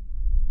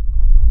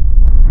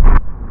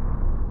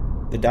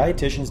 The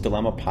Dietitian's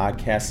Dilemma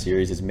podcast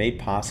series is made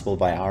possible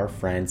by our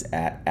friends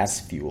at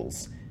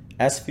S-Fuels.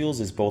 S-Fuels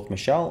is both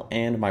Michelle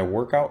and my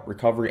workout,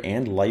 recovery,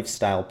 and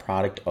lifestyle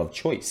product of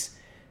choice.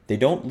 They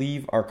don't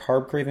leave our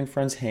carb-craving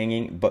friends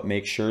hanging, but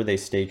make sure they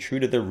stay true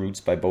to their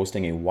roots by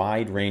boasting a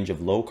wide range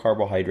of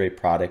low-carbohydrate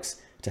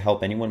products to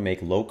help anyone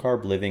make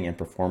low-carb living and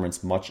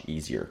performance much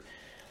easier.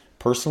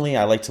 Personally,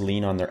 I like to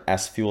lean on their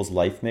S-Fuels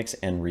Life Mix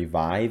and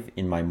Revive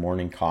in my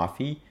morning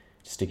coffee,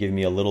 just to give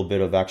me a little bit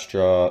of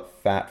extra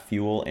fat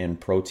fuel and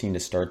protein to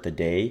start the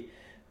day.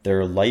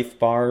 Their Life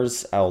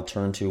Bars I'll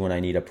turn to when I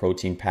need a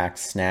protein-packed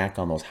snack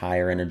on those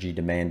higher energy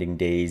demanding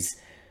days.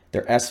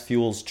 Their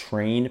S-Fuels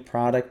Train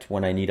product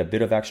when I need a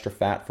bit of extra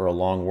fat for a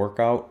long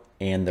workout.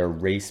 And their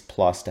Race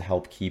Plus to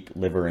help keep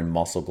liver and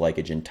muscle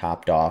glycogen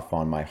topped off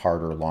on my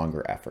harder,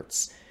 longer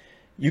efforts.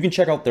 You can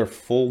check out their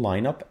full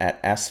lineup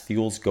at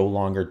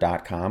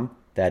sfuelsgolonger.com.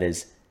 That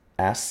is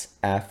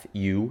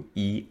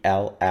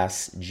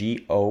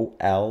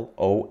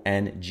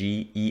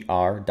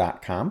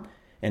SFUELSGOLONGER.com.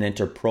 And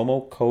enter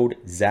promo code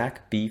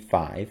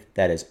ZACHB5,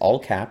 that is all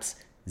caps,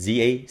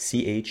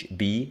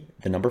 ZACHB,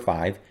 the number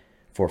 5,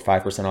 for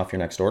 5% off your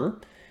next order.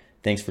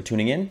 Thanks for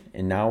tuning in,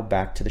 and now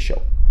back to the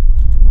show.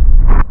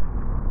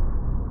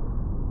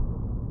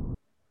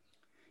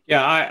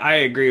 Yeah, I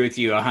agree with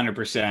you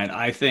 100%.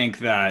 I think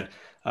that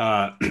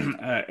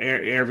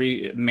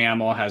every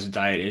mammal has a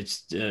diet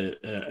it's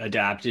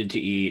adapted to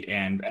eat,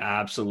 and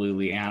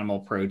absolutely animal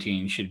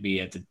protein should be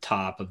at the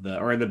top of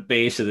the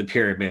base of the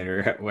pyramid,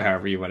 or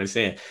however you want to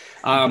say it.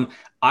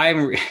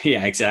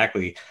 Yeah,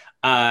 exactly.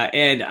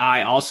 And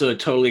I also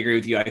totally agree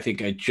with you. I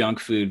think a junk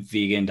food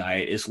vegan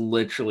diet is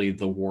literally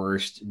the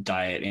worst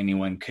diet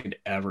anyone could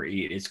ever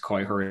eat. It's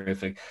quite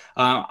horrific.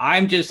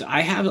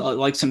 I have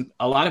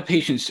a lot of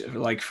patients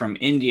like from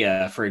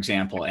India, for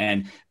example,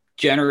 and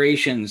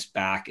generations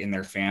back in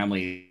their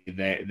family,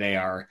 they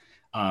are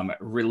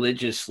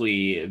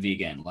religiously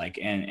vegan,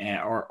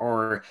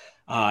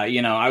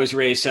 I was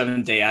raised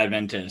Seventh-day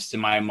Adventist,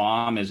 and my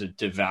mom is a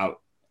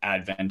devout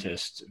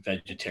Adventist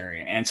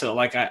vegetarian. And so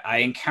I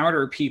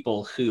encounter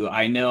people who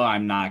I know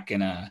I'm not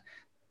gonna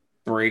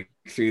break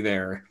through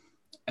their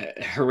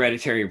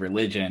hereditary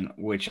religion,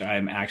 which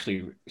I'm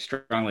actually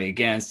strongly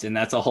against, and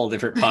that's a whole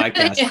different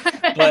podcast.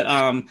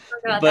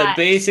 But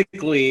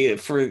basically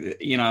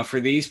for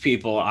these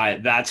people,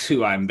 that's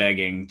who I'm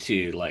begging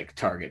to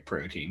target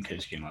protein,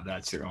 because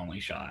that's their only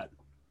shot.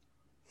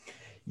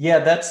 Yeah,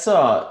 that's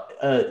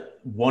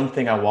one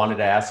thing I wanted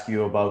to ask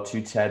you about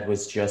too, Ted,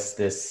 was just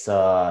this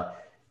I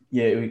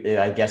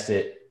guess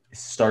it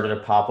started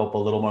to pop up a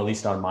little more, at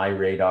least on my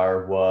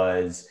radar,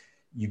 was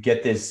you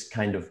get this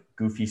kind of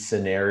goofy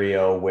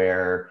scenario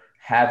where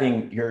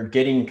you're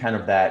getting kind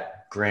of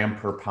that gram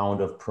per pound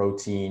of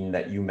protein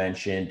that you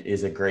mentioned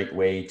is a great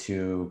way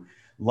to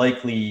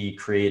likely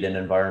create an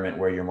environment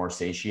where you're more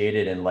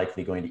satiated and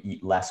likely going to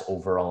eat less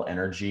overall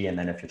energy. And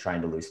then if you're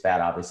trying to lose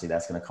fat, obviously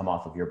that's going to come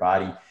off of your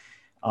body.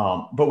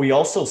 But we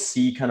also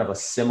see kind of a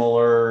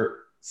similar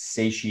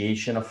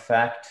satiation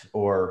effect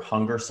or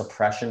hunger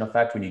suppression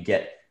effect when you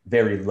get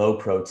very low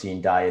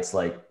protein diets,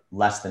 like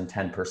less than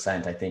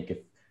 10%, I think, if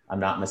I'm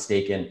not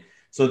mistaken.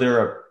 So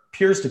there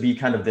appears to be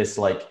kind of this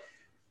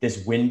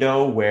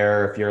window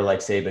where if you're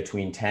say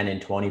between 10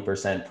 and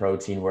 20%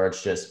 protein, where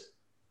it's just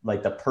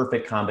like the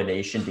perfect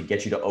combination to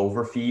get you to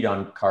overfeed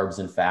on carbs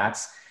and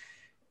fats.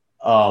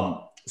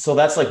 So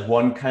that's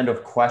one kind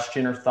of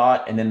question or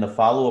thought. And then the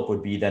follow-up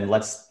would be, then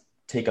let's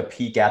take a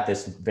peek at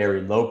this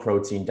very low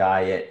protein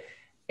diet.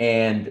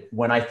 And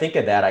when I think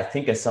of that, I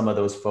think of some of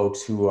those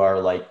folks who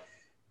are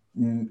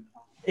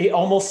It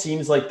almost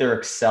seems like they're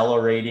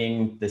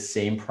accelerating the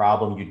same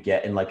problem you'd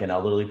get in like an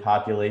elderly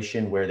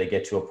population, where they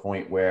get to a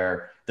point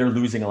where they're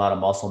losing a lot of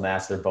muscle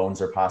mass, their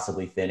bones are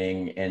possibly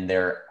thinning, and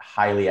they're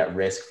highly at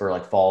risk for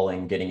like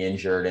falling, getting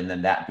injured, and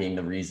then that being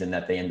the reason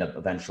that they end up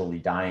eventually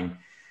dying,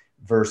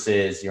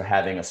 versus you're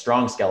having a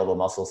strong skeletal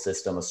muscle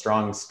system, a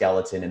strong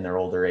skeleton in their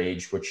older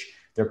age, which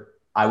they're,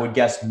 I would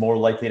guess, more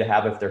likely to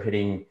have if they're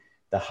hitting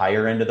the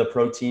higher end of the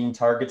protein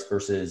targets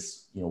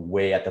versus,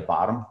 way at the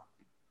bottom.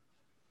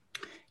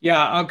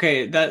 Yeah,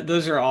 okay.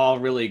 Those are all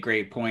really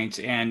great points.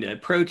 And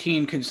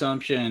protein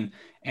consumption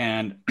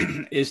and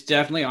is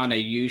definitely on a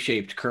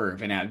U-shaped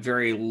curve. And at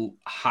very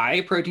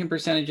high protein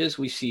percentages,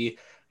 we see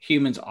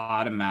humans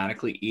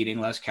automatically eating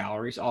less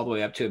calories, all the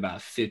way up to about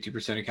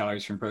 50% of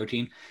calories from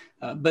protein.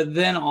 But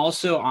then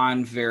also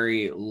on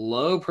very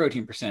low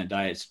protein percent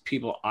diets,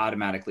 people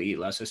automatically eat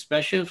less,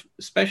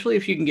 especially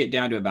if you can get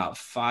down to about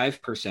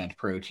 5%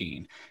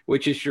 protein,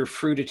 which is your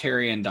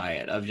fruitarian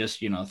diet of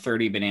just,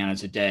 30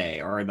 bananas a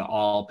day, or the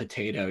all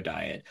potato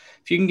diet.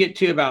 If you can get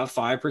to about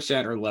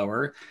 5% or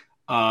lower,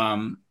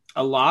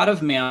 a lot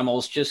of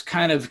mammals just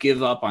kind of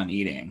give up on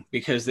eating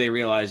because they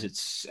realize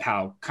it's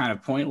how kind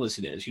of pointless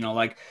it is.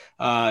 Like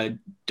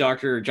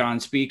Dr. John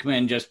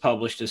Speakman just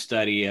published a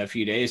study a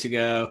few days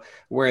ago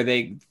where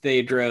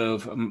they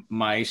drove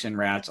mice and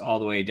rats all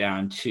the way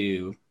down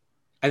to,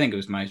 I think it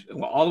was mice,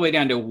 all the way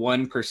down to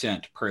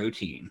 1%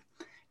 protein.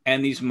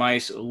 And these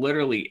mice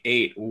literally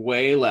ate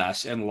way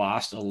less and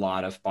lost a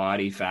lot of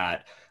body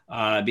fat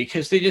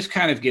because they just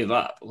kind of give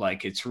up.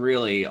 Like, it's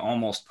really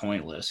almost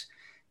pointless.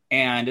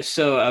 And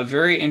so a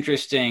very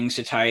interesting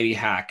satiety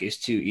hack is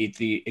to eat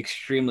the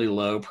extremely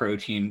low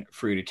protein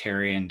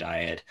fruitarian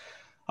diet.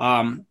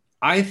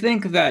 I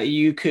think that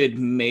you could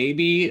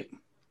maybe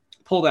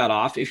pull that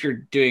off if you're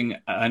doing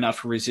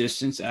enough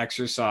resistance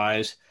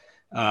exercise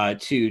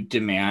to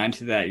demand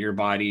that your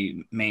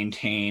body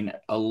maintain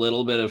a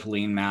little bit of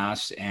lean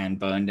mass and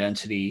bone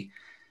density.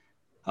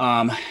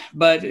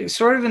 But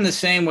sort of in the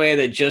same way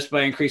that just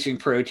by increasing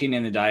protein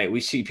in the diet, we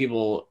see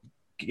people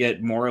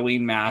get more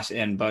lean mass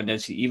and bone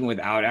density even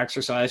without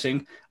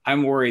exercising.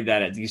 I'm worried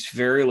that at these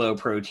very low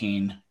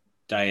protein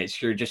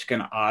diets, you're just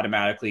going to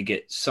automatically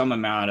get some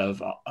amount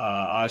of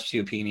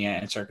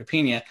osteopenia and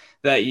sarcopenia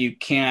that you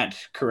can't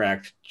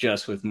correct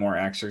just with more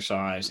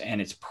exercise. And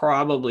it's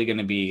probably going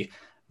to be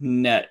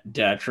net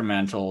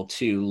detrimental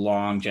to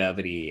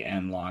longevity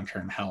and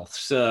long-term health.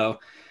 So,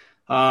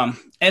 and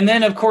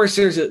then of course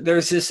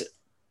there's this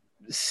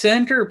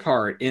center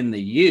part in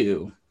the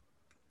U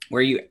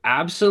where you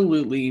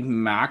absolutely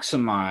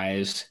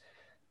maximize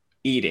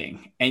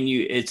eating, and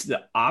it's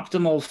the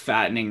optimal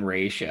fattening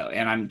ratio.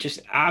 And I'm just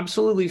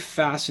absolutely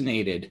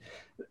fascinated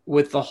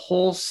with the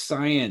whole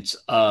science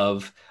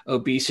of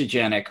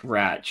obesogenic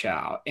rat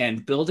chow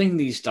and building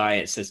these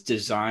diets that's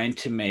designed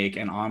to make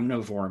an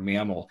omnivore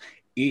mammal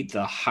eat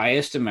the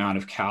highest amount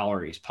of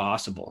calories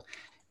possible.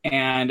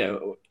 And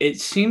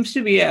it seems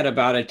to be at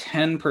about a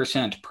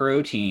 10%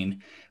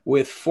 protein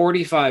with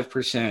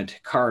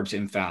 45% carbs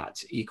and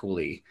fats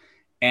equally.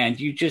 And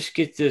you just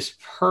get this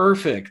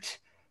perfect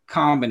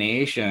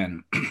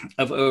combination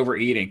of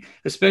overeating,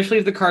 especially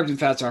if the carbs and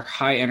fats are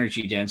high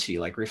energy density,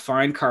 like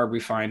refined carb,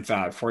 refined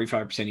fat,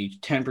 45%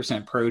 each,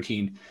 10%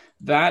 protein.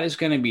 That is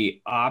going to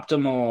be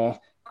optimal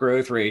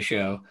growth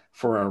ratio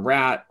for a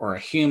rat or a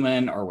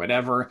human or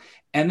whatever.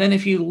 And then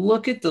if you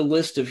look at the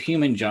list of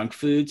human junk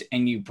foods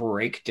and you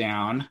break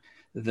down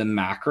the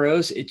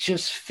macros, it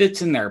just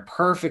fits in there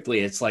perfectly.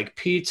 It's like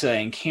pizza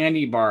and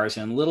candy bars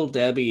and Little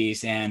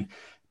Debbie's and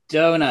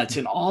donuts,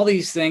 and all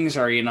these things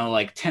are,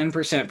 like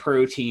 10%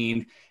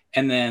 protein.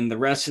 And then the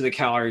rest of the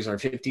calories are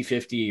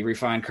 50-50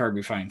 refined carb,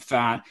 refined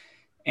fat.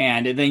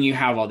 And then you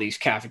have all these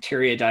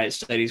cafeteria diet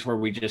studies where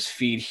we just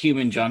feed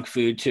human junk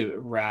food to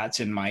rats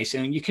and mice.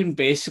 And you can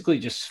basically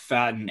just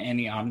fatten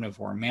any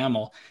omnivore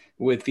mammal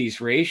with these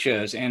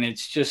ratios. And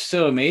it's just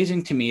so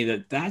amazing to me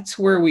that that's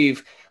where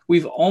we've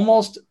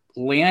almost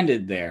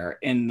landed there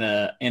in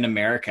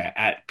America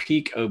at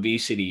peak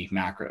obesity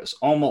macros.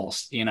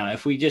 Almost,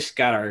 if we just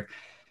got our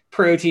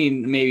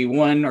protein maybe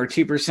 1 or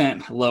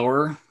 2%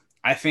 lower,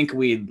 I think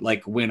we'd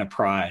win a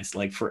prize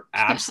for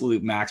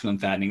absolute maximum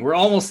fattening. We're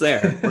almost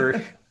there.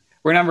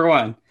 We're number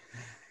one.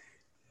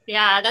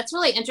 Yeah, that's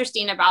really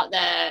interesting about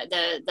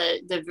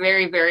the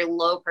very, very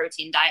low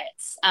protein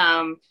diets.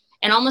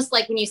 And almost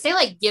like when you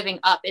say giving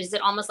up, is it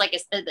almost like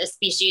a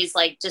species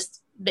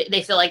just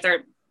they feel like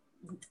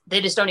they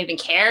just don't even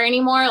care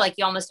anymore? Like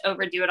you almost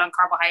overdo it on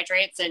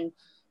carbohydrates. And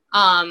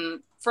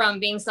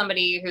from being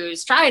somebody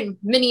who's tried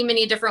many,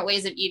 many different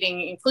ways of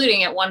eating,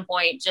 including at one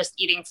point just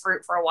eating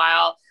fruit for a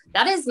while,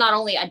 that is not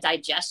only a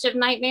digestive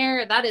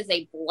nightmare, that is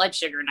a blood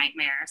sugar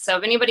nightmare. So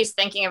if anybody's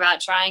thinking about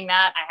trying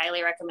that, I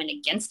highly recommend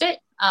against it.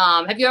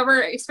 Have you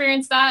ever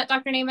experienced that,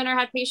 Dr. Naiman, or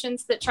had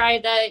patients that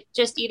tried that,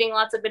 just eating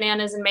lots of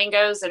bananas and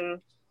mangoes and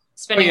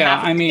spending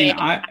half of the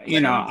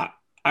day?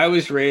 I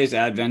was raised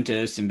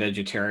Adventist and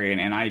vegetarian,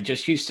 and I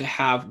just used to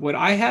have, what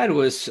I had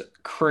was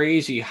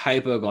crazy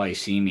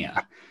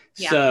hypoglycemia.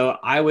 Yeah. So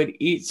I would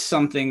eat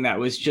something that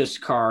was just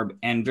carb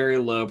and very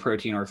low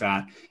protein or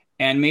fat,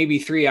 And maybe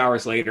 3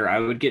 hours later, I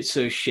would get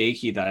so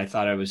shaky that I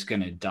thought I was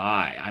going to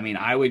die. I mean,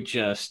 I would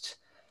just,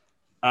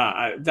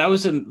 that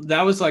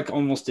was like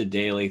almost a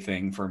daily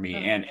thing for me.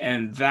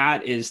 And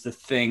that is the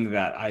thing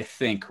that I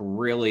think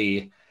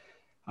really,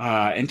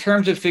 in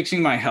terms of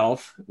fixing my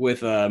health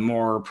with a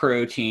more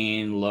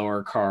protein,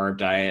 lower carb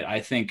diet,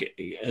 I think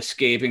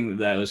escaping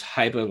those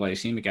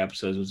hypoglycemic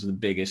episodes was the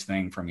biggest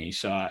thing for me.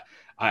 So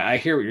I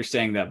hear what you're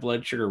saying, that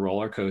blood sugar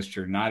roller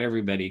coaster. Not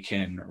everybody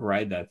can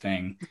ride that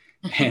thing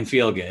and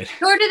feel good.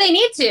 Nor do they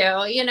need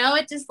to,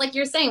 it's just like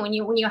you're saying, when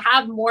you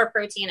have more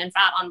protein and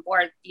fat on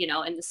board,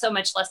 and so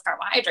much less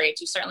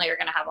carbohydrates, you certainly are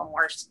going to have a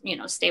more,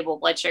 stable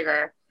blood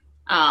sugar.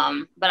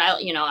 But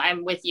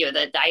I'm with you,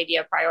 the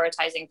idea of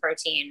prioritizing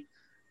protein.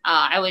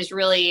 I was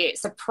really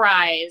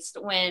surprised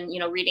when,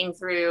 reading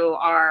through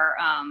our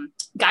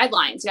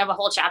guidelines. We have a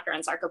whole chapter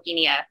on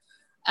sarcopenia.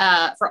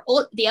 For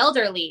the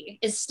elderly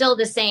is still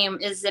the same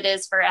as it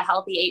is for a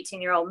healthy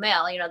 18-year-old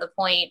male, the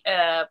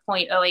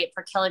 0.08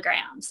 per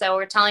kilogram. So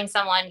we're telling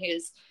someone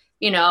who's,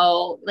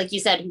 like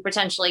you said, who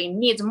potentially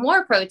needs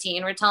more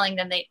protein, we're telling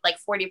them they like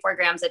 44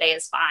 grams a day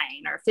is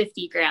fine, or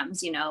 50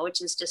 grams,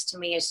 which is just, to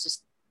me, is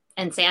just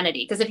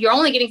insanity. Because if you're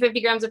only getting 50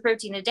 grams of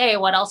protein a day,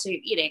 what else are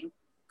you eating?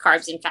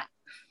 Carbs and fat.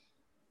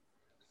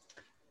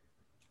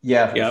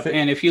 Yeah. Yep.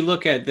 And if you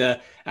look at the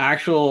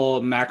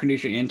actual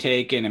macronutrient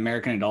intake in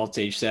American adults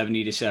age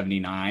 70 to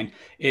 79,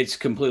 it's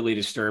completely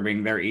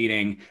disturbing. They're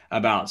eating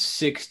about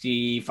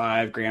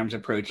 65 grams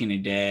of protein a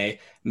day,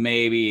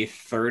 maybe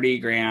 30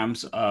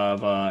 grams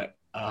of a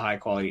high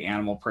quality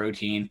animal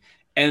protein,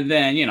 and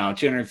then,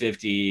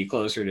 250,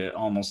 closer to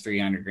almost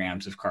 300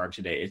 grams of carbs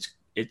a day.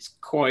 It's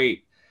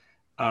quite,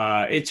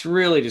 it's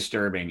really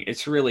disturbing.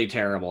 It's really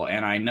terrible.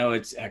 And I know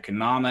it's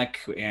economic,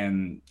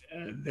 and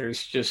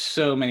there's just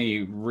so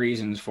many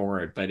reasons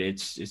for it, but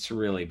it's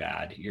really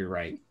bad. You're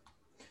right.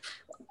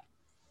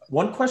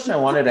 One question I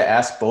wanted to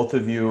ask both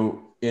of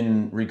you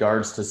in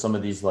regards to some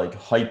of these like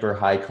hyper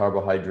high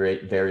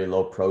carbohydrate, very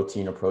low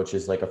protein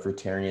approaches, like a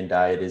fruitarian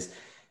diet, is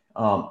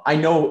I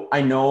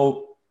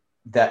know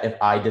that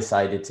if I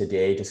decided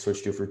today to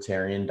switch to a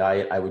fruitarian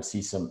diet, I would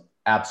see some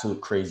absolute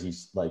crazy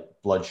like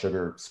blood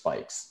sugar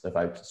spikes if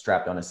I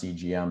strapped on a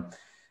CGM.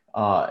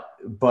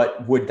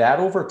 But would that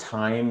over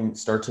time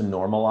start to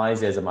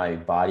normalize as my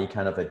body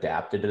kind of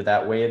adapted to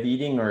that way of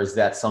eating? Or is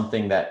that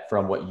something that,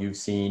 from what you've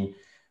seen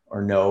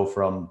or know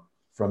from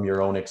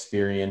your own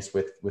experience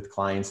with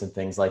clients and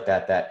things like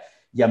that,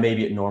 yeah,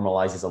 maybe it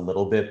normalizes a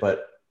little bit,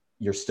 but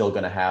you're still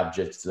going to have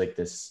just like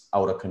this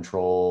out of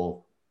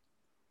control,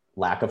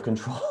 lack of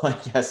control, I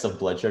guess, of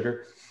blood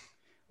sugar?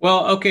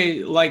 Well,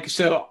 okay.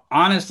 So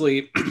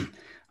honestly,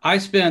 I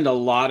spend a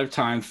lot of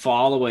time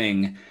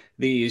following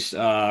these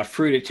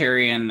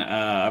fruitarian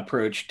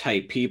approach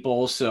type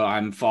people. So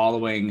I'm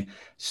following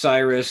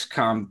Cyrus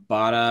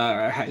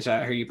Khambatta, is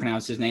that how you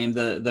pronounce his name?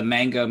 The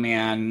Mango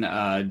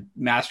Man,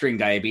 Mastering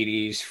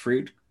Diabetes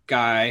fruit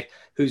guy,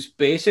 who's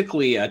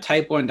basically a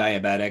type 1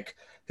 diabetic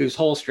whose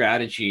whole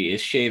strategy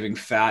is shaving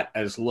fat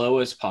as low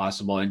as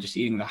possible and just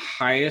eating the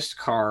highest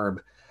carb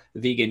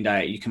vegan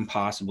diet you can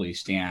possibly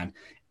stand.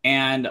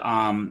 And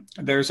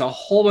there's a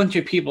whole bunch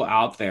of people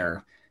out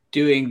there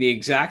doing the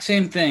exact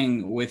same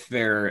thing with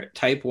their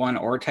type 1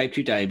 or type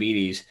 2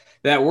 diabetes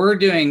that we're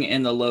doing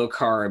in the low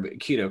carb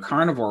keto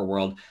carnivore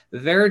world.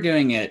 They're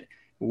doing it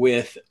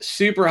with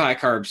super high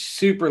carb,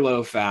 super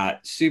low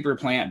fat, super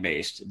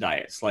plant-based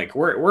diets. Like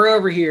we're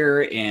over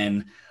here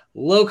in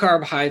low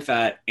carb, high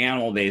fat,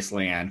 animal-based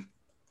land,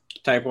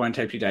 type 1,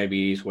 type 2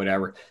 diabetes,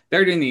 whatever.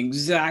 They're doing the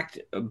exact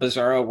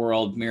bizarro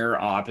world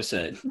mirror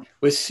opposite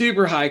with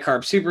super high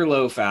carb, super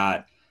low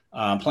fat,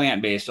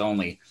 plant-based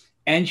only.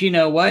 And you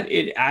know what?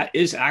 It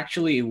is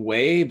actually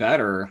way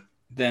better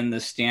than the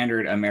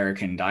standard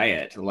American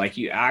diet. Like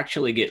you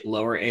actually get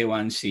lower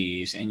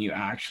A1Cs and you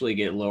actually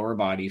get lower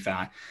body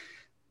fat.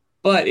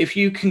 But if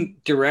you can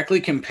directly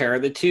compare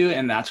the two,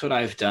 and that's what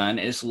I've done,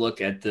 is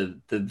look at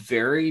the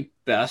very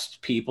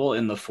best people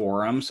in the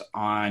forums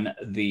on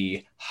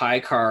the high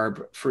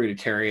carb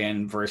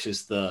fruitarian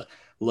versus the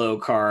low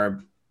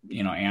carb,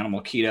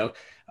 animal keto.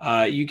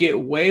 You get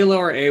way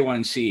lower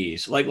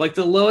A1Cs. Like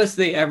the lowest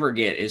they ever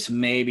get is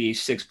maybe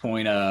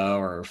 6.0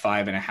 or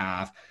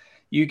 5.5.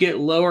 You get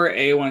lower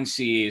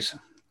A1Cs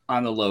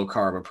on the low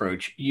carb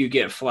approach. You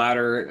get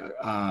flatter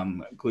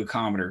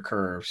glucometer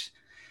curves.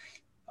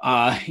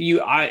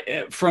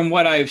 From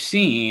what I've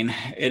seen,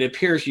 it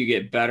appears you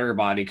get better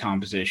body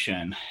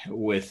composition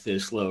with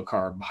this low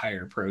carb,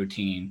 higher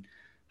protein,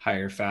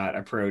 higher fat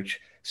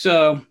approach.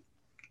 So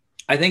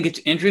I think it's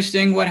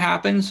interesting what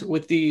happens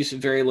with these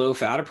very low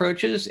fat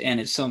approaches, and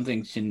it's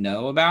something to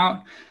know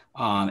about.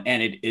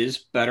 And it is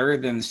better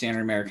than the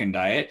standard American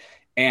diet.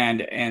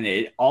 And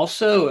it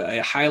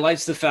also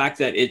highlights the fact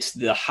that it's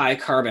the high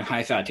carb and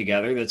high fat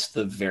together that's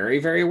the very,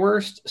 very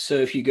worst. So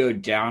if you go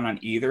down on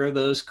either of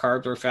those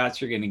carbs or fats,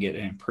 you're going to get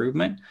an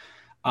improvement.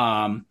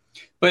 But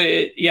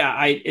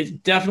I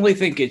definitely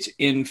think it's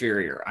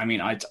inferior. I mean,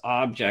 it's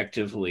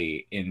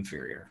objectively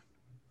inferior.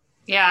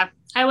 Yeah,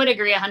 I would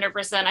agree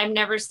 100%. I've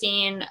never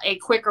seen a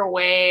quicker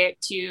way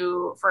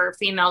for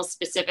females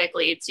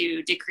specifically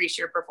to decrease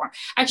your performance.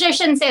 Actually, I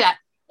shouldn't say that.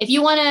 If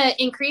you want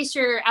to increase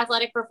your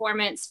athletic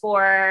performance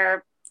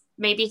for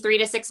maybe 3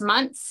 to 6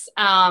 months,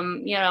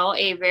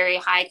 a very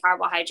high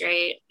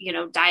carbohydrate,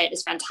 diet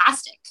is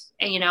fantastic.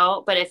 And,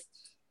 but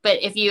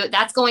if you,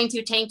 that's going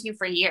to tank you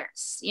for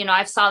years.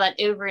 I've saw that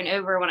over and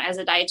over when as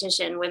a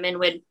dietitian, women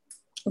would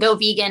go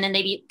vegan and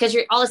they'd eat, because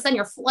you're all of a sudden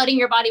you're flooding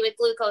your body with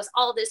glucose,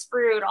 all this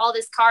fruit, all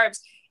this carbs,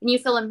 and you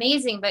feel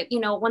amazing. But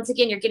once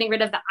again, you're getting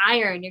rid of the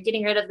iron, you're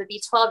getting rid of the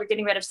B12, you're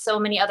getting rid of so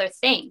many other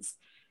things.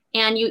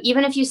 And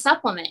even if you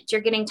supplement,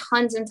 you're getting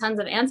tons and tons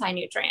of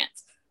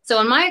anti-nutrients. So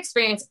in my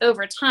experience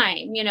over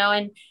time,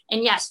 and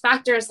yes,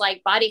 factors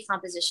like body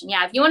composition.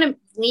 Yeah. If you want to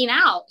lean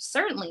out,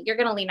 certainly you're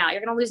going to lean out,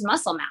 you're going to lose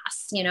muscle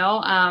mass,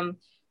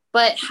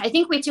 but I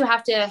think we too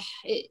have to,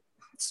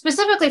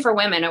 specifically for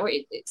women,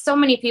 so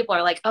many people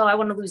are like, oh, I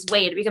want to lose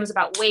weight. It becomes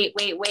about weight.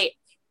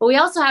 But we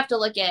also have to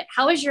look at,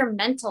 how is your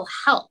mental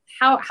health?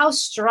 How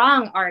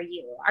strong are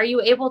you? Are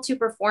you able to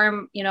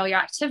perform, your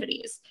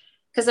activities?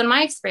 Because in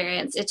my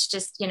experience, it's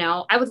just,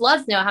 I would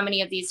love to know how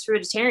many of these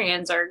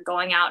fruitarians are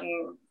going out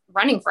and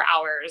running for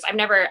hours.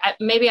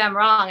 Maybe I'm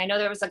wrong. I know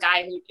there was a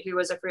guy who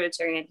was a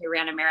fruitarian who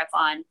ran a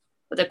marathon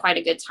with quite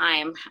a good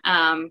time.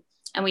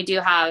 And we do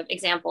have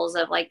examples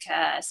of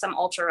some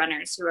ultra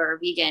runners who are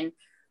vegan,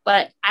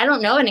 but I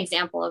don't know an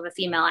example of a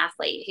female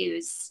athlete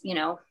who's,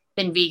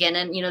 been vegan.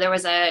 And, there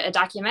was a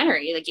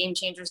documentary, The Game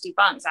Changers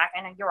Debunked, Zach,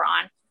 I know you're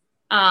on,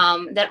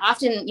 that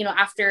often,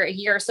 after a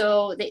year or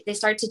so, they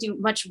start to do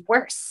much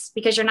worse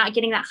because you're not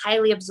getting that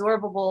highly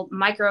absorbable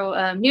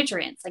micro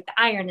nutrients like the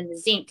iron and the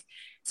zinc.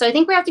 So I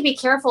think we have to be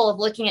careful of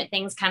looking at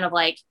things kind of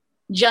like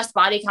just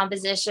body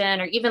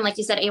composition, or even like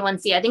you said,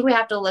 A1C. I think we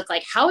have to look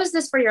like, how is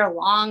this for your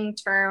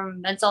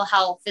long-term mental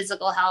health,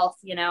 physical health,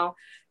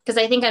 because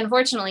I think,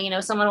 unfortunately,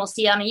 someone will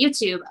see on a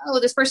YouTube, oh,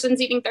 this person's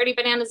eating 30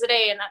 bananas a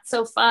day and that's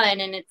so fun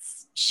and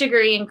it's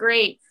sugary and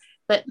great.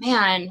 But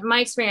man, in my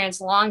experience,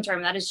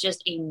 long-term, that is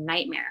just a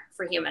nightmare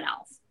for human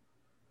health.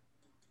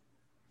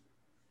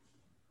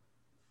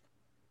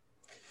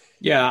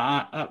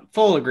 Yeah,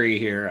 full agree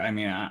here. I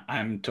mean,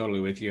 I'm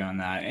totally with you on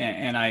that.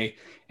 And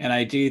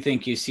I do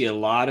think you see a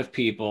lot of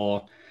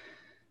people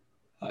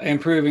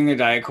improving their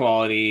diet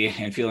quality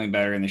and feeling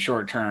better in the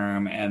short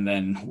term, and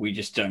then we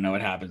just don't know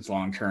what happens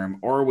long term,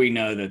 or we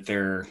know that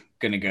they're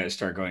going to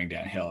start going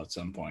downhill at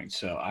some point.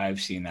 So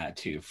I've seen that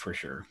too, for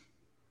sure.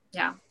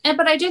 Yeah.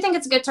 But I do think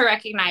it's good to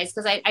recognize,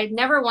 because I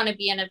never want to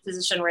be in a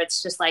position where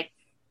it's just like,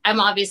 I'm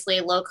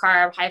obviously low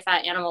carb, high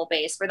fat, animal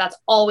based, where that's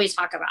all we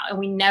talk about. And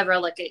we never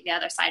look at the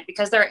other side,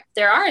 because there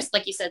are,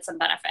 like you said, some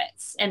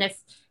benefits. And if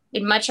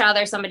I'd much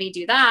rather somebody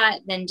do that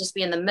than just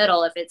be in the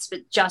middle if it's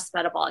just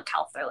metabolic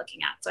health they're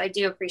looking at. So I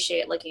do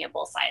appreciate looking at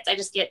both sides. I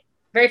just get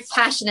very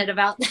passionate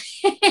about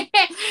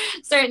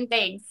certain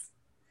things.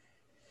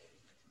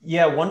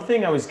 Yeah, one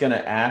thing I was going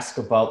to ask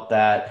about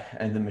that,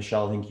 and then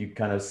Michelle, I think you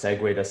kind of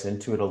segued us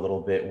into it a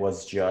little bit,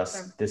 was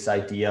just this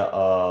idea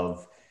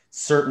of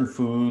certain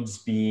foods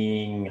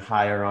being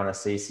higher on a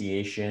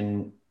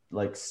satiation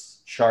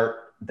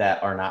chart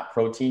that are not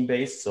protein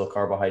based. So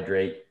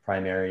carbohydrate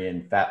primary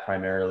and fat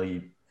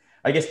primarily.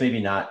 I guess maybe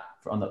not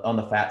on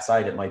the fat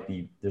side. It might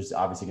be, there's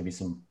obviously going to be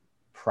some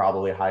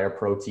probably higher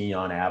protein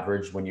on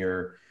average when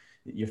your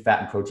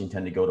fat and protein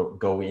tend to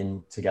go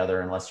in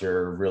together, unless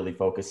you're really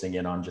focusing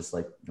in on just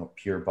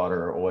pure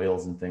butter or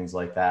oils and things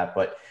like that.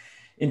 But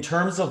in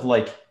terms of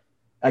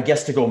I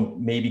guess to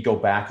go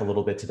back a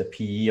little bit to the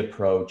PE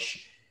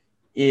approach,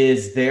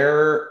 is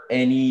there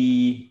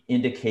any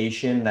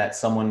indication that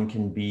someone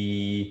can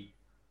be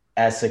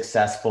as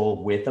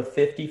successful with a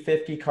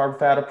 50-50 carb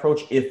fat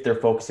approach if they're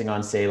focusing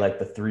on, say,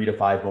 the 3 to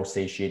 5 most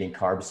satiating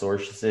carb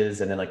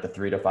sources, and then the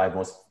 3 to 5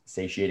 most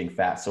satiating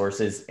fat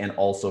sources, and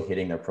also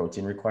hitting their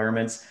protein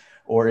requirements?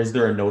 Or is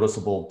there a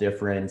noticeable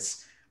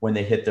difference when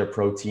they hit their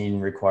protein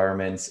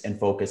requirements and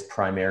focus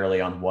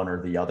primarily on one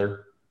or the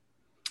other?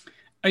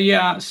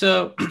 Yeah.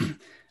 So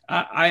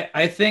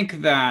I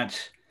think that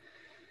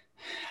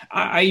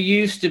I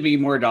used to be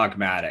more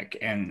dogmatic,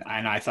 and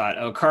I thought,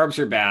 oh, carbs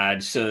are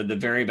bad, so the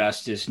very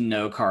best is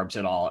no carbs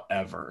at all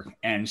ever.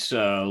 And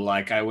so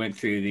I went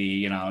through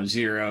the,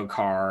 zero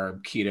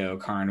carb, keto,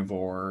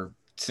 carnivore,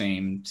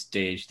 same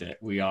stage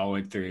that we all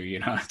went through.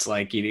 It's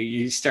like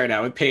you start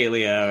out with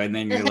paleo, and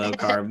then you're low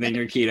carb, and then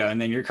you're keto, and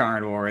then you're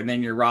carnivore, and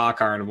then you're raw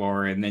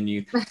carnivore, and then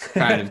you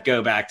kind of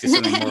go back to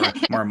something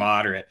more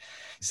moderate.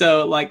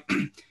 So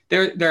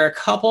there are a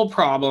couple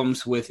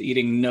problems with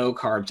eating no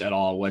carbs at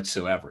all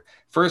whatsoever.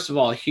 First of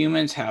all,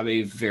 humans have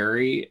a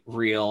very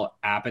real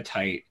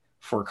appetite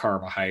for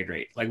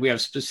carbohydrate. We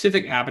have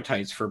specific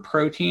appetites for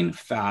protein,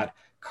 fat,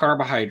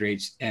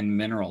 carbohydrates, and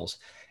minerals.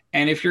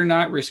 And if you're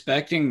not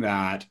respecting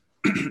that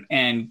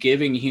and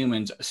giving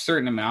humans a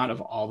certain amount of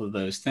all of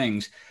those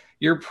things,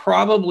 you're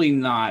probably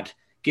not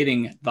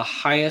getting the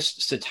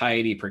highest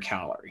satiety per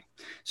calorie.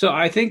 So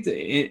I think that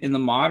in the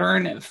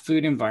modern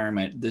food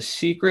environment, the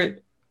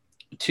secret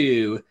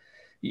to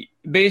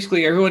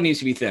basically everyone needs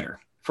to be thinner.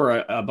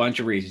 for a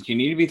bunch of reasons. You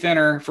need to be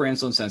thinner for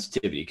insulin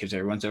sensitivity because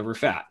everyone's over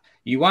fat.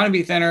 You want to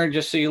be thinner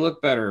just so you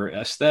look better,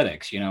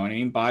 aesthetics, you know what I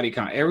mean? Body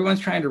comp. Everyone's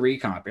trying to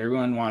recomp.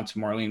 Everyone wants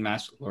more lean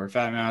mass, lower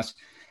fat mass.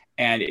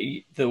 And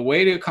the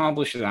way to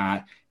accomplish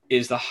that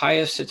is the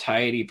highest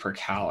satiety per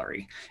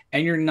calorie.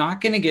 And you're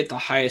not going to get the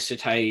highest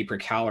satiety per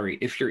calorie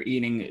if you're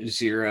eating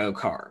 0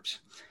 carbs.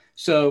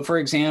 So for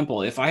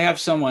example, if I have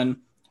someone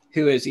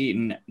who has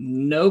eaten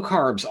no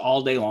carbs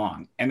all day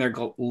long and their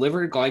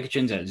liver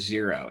glycogen's at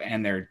 0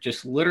 and they're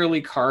just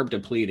literally carb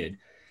depleted,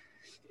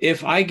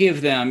 if I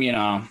give them,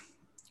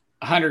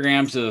 100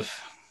 grams of,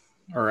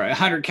 or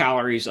 100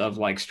 calories of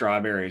like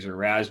strawberries or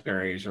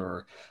raspberries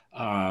or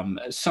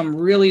some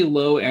really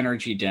low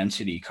energy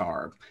density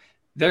carb,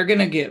 they're going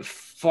to get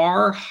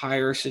far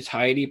higher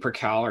satiety per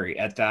calorie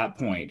at that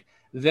point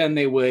than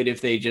they would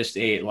if they just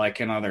ate like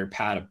another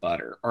pat of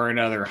butter or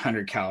another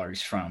 100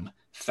 calories from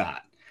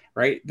fat,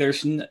 right?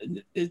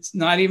 It's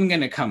not even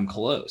going to come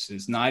close.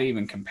 It's not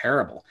even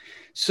comparable.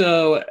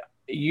 So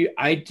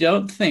I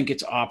don't think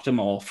it's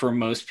optimal for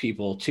most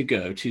people to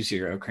go to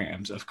 0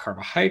 grams of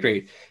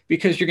carbohydrate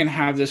because you're going to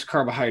have this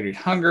carbohydrate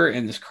hunger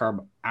and this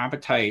carb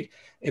appetite.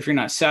 If you're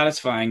not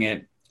satisfying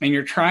it and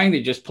you're trying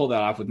to just pull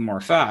that off with more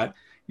fat,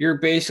 you're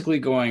basically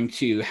going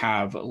to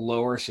have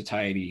lower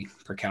satiety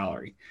per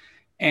calorie.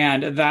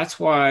 And that's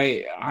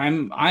why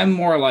I'm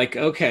more like,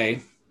 okay,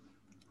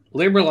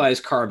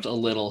 liberalize carbs a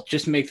little,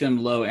 just make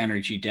them low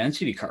energy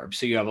density carbs.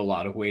 So you have a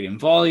lot of weight and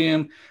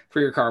volume for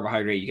your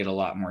carbohydrate, you get a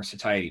lot more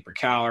satiety per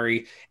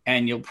calorie,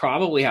 and you'll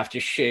probably have to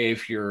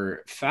shave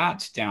your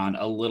fats down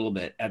a little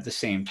bit at the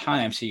same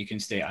time so you can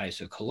stay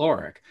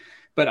isocaloric.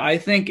 But I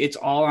think it's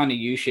all on a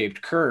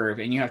U-shaped curve,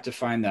 and you have to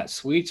find that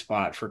sweet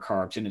spot for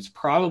carbs, and it's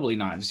probably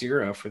not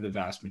 0 for the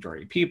vast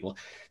majority of people.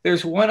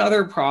 There's one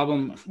other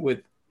problem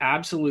with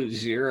absolute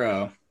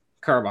 0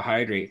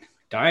 carbohydrate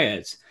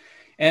diets,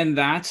 and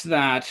that's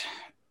that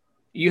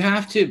you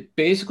have to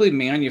basically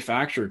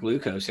manufacture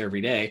glucose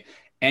every day,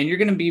 and you're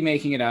going to be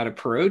making it out of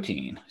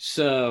protein.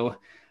 So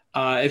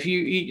if you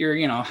eat your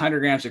 100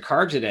 grams of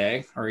carbs a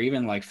day, or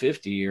even like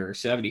 50 or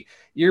 70,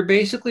 you're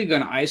basically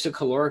going to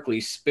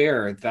isocalorically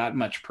spare that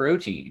much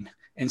protein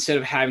instead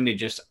of having to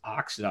just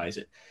oxidize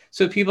it.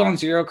 So people on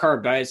 0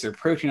 carb diets, their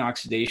protein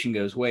oxidation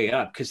goes way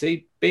up because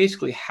they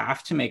basically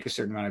have to make a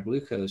certain amount of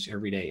glucose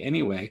every day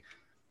anyway.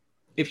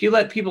 If you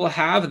let people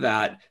have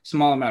that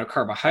small amount of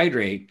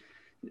carbohydrate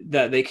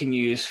that they can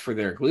use for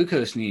their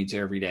glucose needs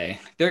every day,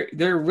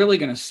 they're really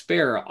going to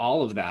spare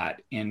all of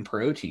that in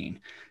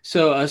protein.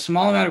 So a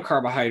small amount of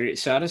carbohydrate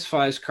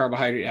satisfies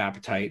carbohydrate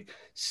appetite,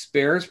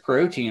 spares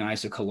protein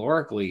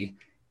isocalorically,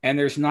 and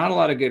there's not a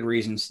lot of good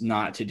reasons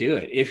not to do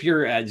it. If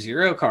you're at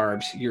 0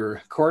 carbs,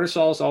 your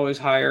cortisol is always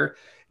higher,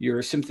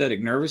 your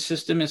sympathetic nervous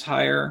system is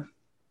higher,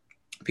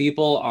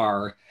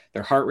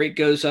 their heart rate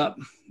goes up,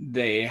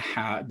 there's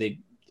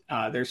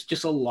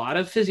just a lot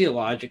of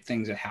physiologic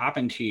things that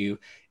happen to you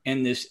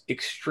in this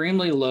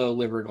extremely low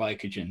liver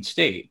glycogen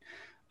state.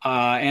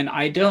 And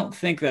I don't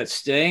think that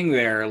staying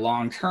there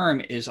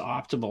long-term is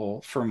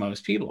optimal for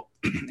most people.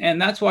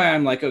 And that's why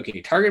I'm like,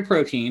 okay, target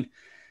protein,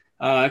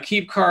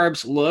 keep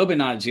carbs low, but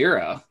not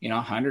 0,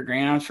 100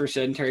 grams for a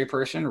sedentary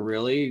person,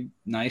 really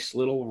nice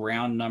little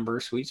round number,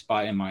 sweet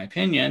spot, in my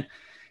opinion.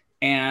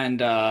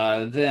 And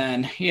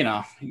then,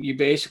 you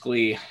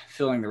basically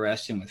filling the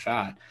rest in with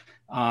fat.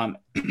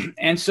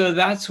 And so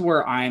that's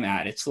where I'm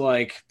at. It's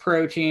like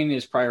protein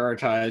is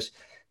prioritized.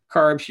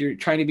 Carbs, you're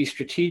trying to be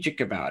strategic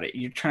about it.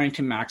 You're trying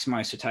to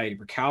maximize satiety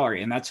per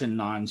calorie, and that's a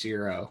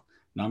non-0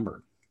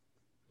 number.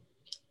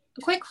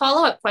 A quick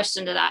follow-up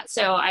question to that.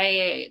 So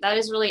that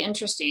is really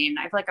interesting.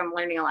 I feel like I'm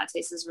learning a lot.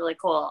 This is really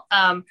cool.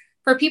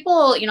 For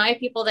people, I have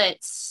people that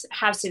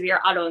have severe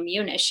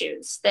autoimmune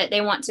issues that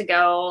they want to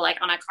go like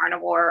on a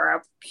carnivore or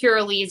a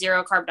purely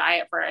 0 carb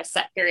diet for a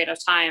set period of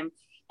time.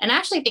 And I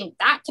actually think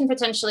that can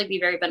potentially be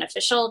very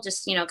beneficial,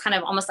 just, kind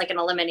of almost like an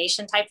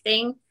elimination type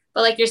thing.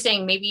 But like you're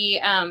saying, maybe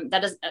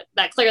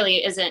that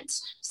clearly isn't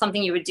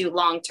something you would do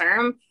long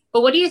term.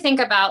 But what do you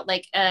think about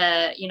like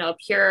a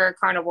pure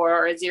carnivore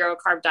or a 0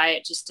 carb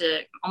diet, just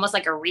to almost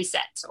like a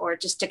reset, or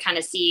just to kind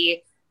of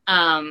see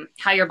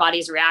how your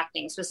body's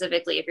reacting,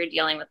 specifically if you're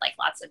dealing with like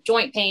lots of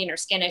joint pain or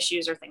skin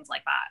issues or things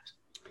like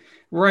that?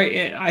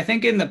 Right. I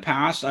think in the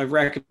past I've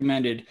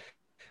recommended,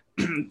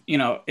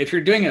 if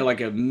you're doing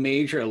like a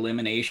major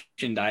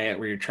elimination diet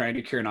where you're trying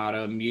to cure an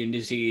autoimmune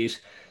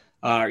disease,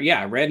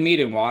 red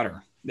meat and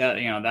water.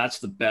 That's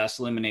the best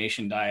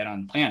elimination diet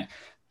on the planet.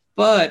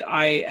 But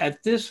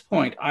at this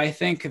point, I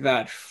think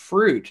that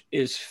fruit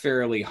is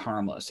fairly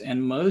harmless,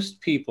 and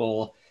most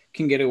people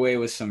can get away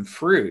with some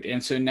fruit.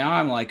 And so now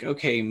I'm like,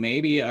 okay,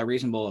 maybe a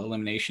reasonable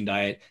elimination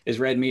diet is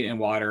red meat and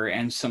water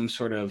and some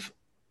sort of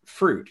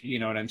fruit. You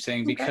know what I'm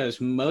saying? Okay.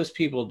 Because most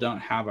people don't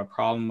have a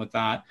problem with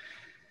that.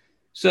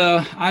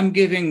 So I'm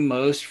giving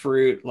most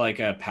fruit like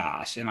a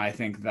pass. And I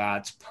think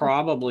that's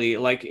probably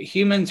like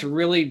humans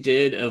really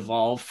did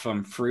evolve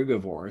from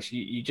frugivores.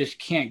 You just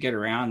can't get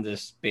around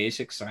this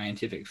basic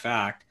scientific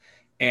fact.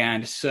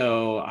 And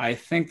so I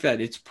think that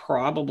it's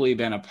probably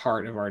been a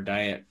part of our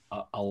diet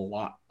a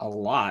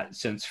lot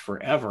since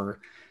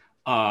forever.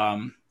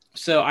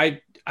 So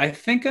I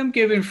think I'm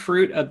giving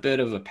fruit a bit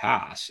of a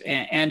pass.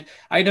 And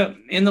I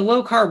don't, in the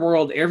low carb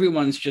world,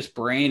 everyone's just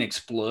brain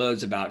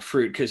explodes about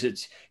fruit because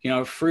it's,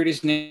 fruit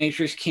is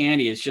nature's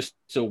candy. It's just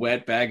a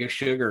wet bag of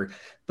sugar.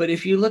 But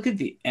if you look at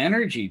the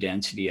energy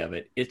density of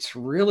it, it's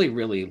really,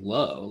 really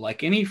low.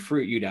 Like any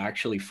fruit you'd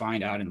actually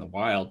find out in the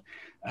wild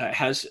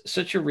has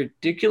such a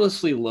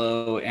ridiculously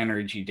low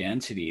energy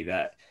density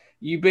that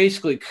you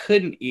basically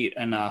couldn't eat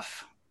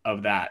enough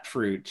of that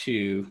fruit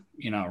to,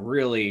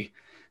 really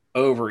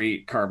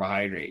overeat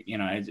carbohydrate.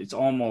 It's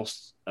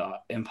almost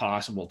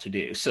impossible to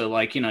do. So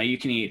like, you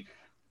can eat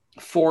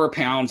 4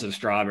 pounds of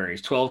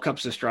strawberries, 12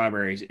 cups of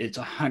strawberries. It's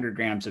 100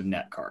 grams of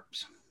net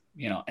carbs,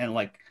 and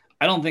like,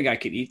 I don't think I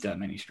could eat that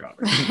many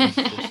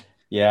strawberries.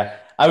 Yeah,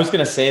 I was going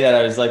to say that.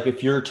 I was like,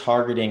 if you're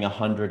targeting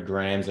 100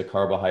 grams of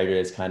carbohydrate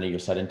as kind of your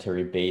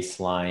sedentary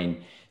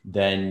baseline,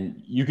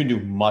 then you can do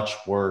much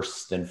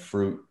worse than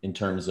fruit in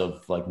terms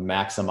of like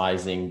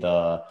maximizing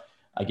the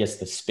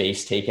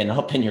space taken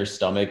up in your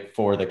stomach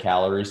for the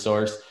calorie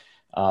source.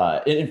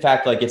 In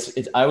fact, like it's,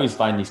 I always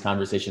find these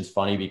conversations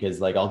funny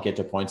because like I'll get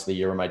to points of the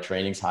year where my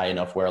training's high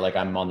enough where like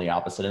I'm on the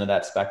opposite end of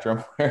that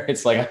spectrum where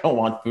it's like, I don't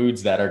want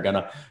foods that are going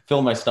to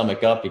fill my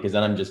stomach up because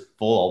then I'm just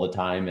full all the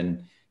time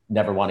and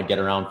never want to get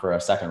around for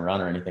a second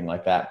run or anything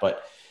like that.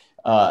 But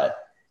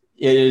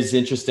it is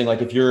interesting.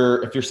 Like if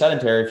you're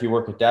sedentary, if you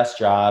work a desk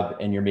job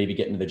and you're maybe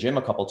getting to the gym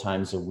a couple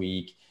times a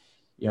week,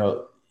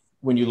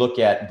 when you look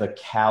at the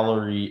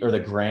calorie or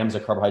the grams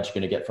of carbohydrates you're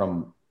going to get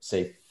from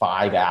say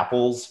 5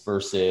 apples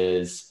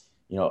versus,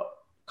 a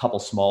couple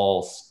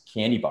small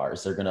candy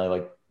bars, they're going to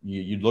like,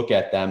 you'd look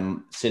at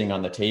them sitting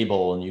on the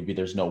table and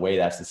there's no way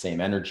that's the same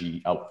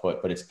energy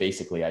output, but it's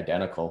basically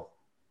identical.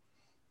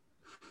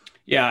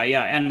 Yeah.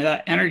 And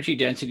that energy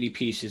density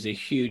piece is a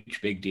huge,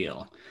 big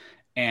deal.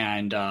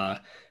 And,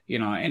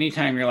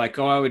 anytime you're like,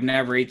 oh, I would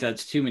never eat,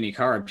 that's too many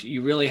carbs,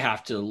 you really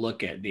have to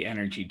look at the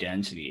energy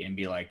density and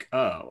be like,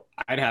 oh,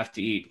 I'd have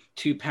to eat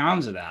 2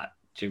 pounds of that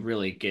to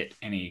really get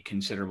any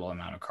considerable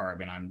amount of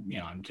carb. And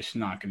I'm just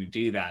not going to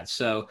do that.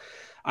 So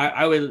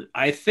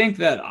I think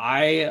that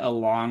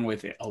along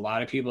with a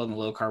lot of people in the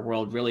low carb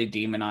world, really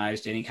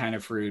demonized any kind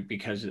of fruit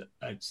because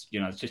it's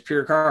just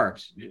pure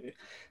carbs.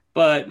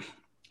 But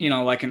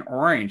like an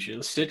orange,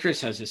 citrus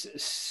has this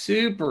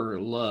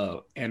super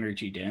low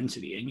energy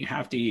density, and you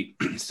have to eat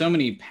so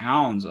many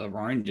pounds of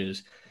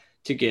oranges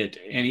to get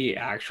any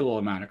actual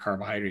amount of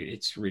carbohydrate.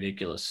 It's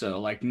ridiculous. So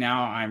like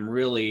now I'm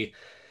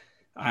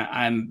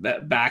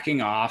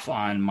backing off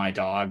on my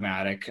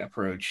dogmatic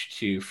approach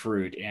to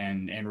fruit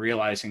and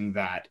realizing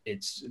that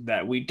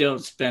that we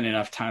don't spend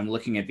enough time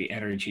looking at the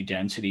energy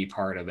density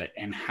part of it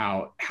and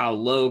how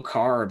low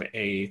carb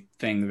a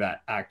thing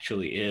that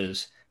actually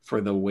is for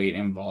the weight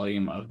and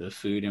volume of the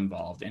food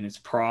involved. And it's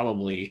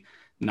probably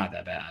not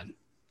that bad.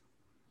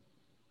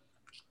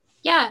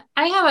 Yeah,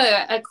 I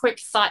have a quick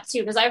thought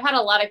too, because I've had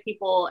a lot of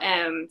people,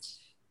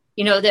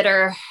 that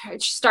are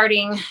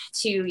starting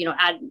to,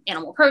 add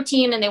animal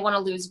protein and they want to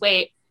lose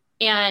weight.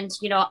 And,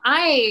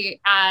 I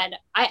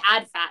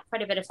add fat,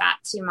 quite a bit of fat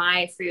to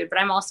my food, but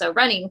I'm also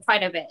running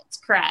quite a bit,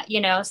 correct?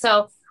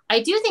 So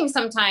I do think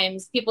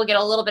sometimes people get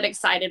a little bit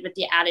excited with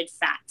the added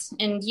fat.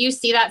 And you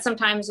see that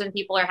sometimes when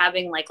people are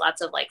having like lots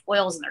of like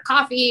oils in their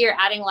coffee or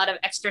adding a lot of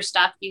extra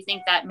stuff. Do you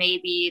think that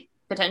maybe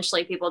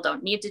potentially people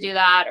don't need to do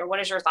that? Or what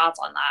is your thoughts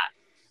on that?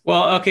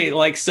 Well, okay,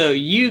 like, so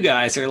you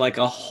guys are like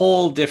a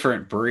whole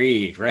different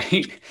breed,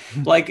 right?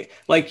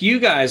 like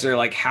you guys are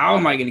like, how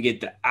am I going to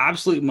get the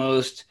absolute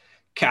most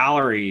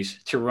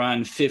calories to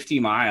run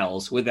 50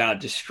 miles without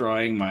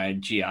destroying my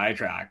GI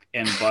tract?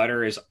 And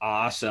butter is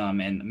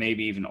awesome. And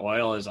maybe even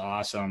oil is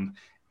awesome.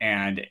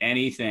 And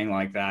anything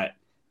like that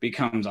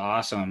becomes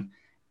awesome.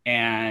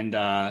 And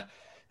I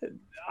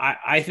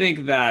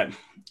think that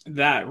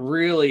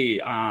really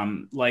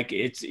like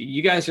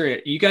you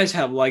guys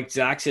have, like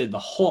Zach said, the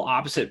whole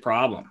opposite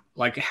problem.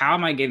 Like, how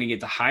am I going to get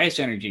the highest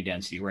energy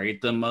density,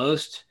 right? The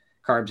most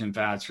carbs and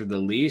fats for the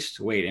least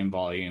weight and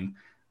volume.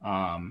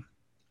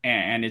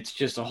 And it's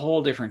just a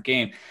whole different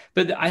game.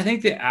 But I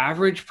think the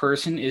average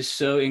person is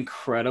so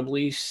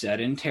incredibly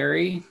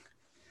sedentary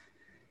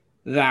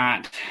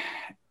and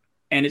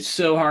it's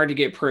so hard to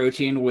get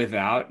protein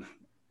without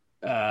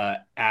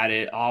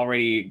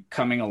already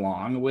coming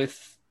along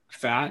with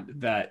fat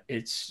that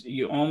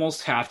you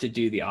almost have to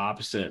do the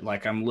opposite.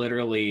 Like, I'm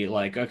literally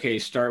like, okay,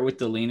 start with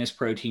the leanest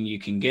protein you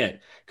can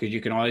get, because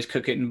you can always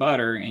cook it in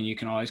butter and you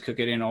can always cook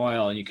it in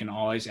oil and you can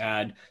always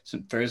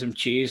throw some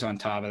cheese on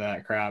top of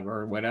that crap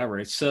or whatever.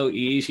 It's so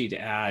easy to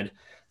add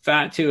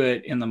fat to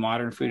it in the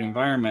modern food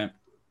environment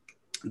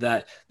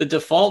that the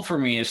default for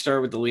me is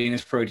start with the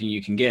leanest protein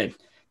you can get,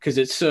 because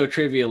it's so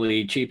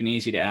trivially cheap and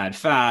easy to add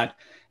fat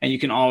and you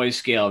can always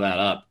scale that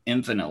up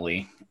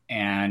infinitely.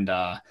 And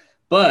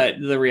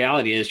but the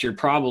reality is you're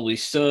probably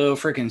so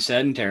freaking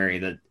sedentary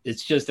that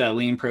it's just that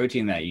lean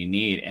protein that you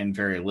need and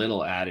very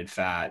little added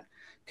fat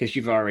because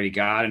you've already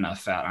got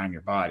enough fat on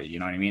your body. You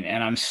know what I mean?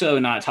 And I'm so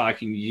not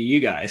talking to you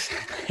guys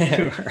who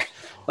are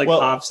like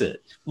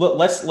opposite.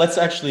 Let's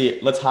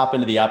hop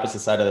into the opposite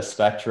side of the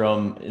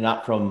spectrum,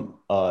 not from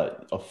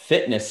a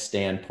fitness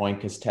standpoint,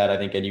 because Ted, I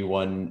think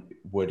anyone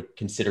would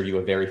consider you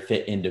a very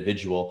fit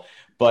individual,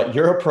 but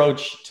your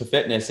approach to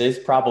fitness is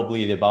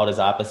probably about as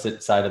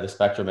opposite side of the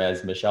spectrum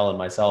as Michelle and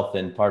myself.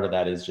 And part of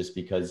that is just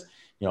because,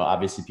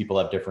 obviously people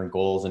have different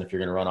goals. And if you're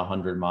going to run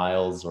 100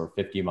 miles or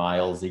 50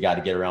 miles, you got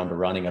to get around to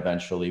running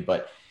eventually.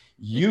 But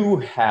you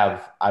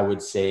have, I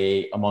would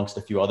say, amongst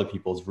a few other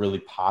people, has really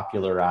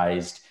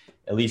popularized,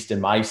 at least in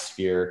my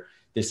sphere,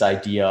 this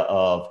idea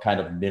of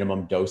kind of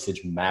minimum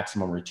dosage,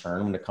 maximum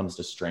return when it comes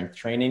to strength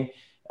training.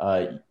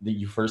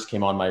 You first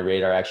came on my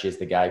radar actually as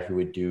the guy who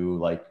would do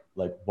like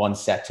one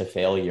set to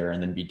failure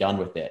and then be done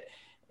with it.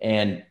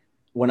 And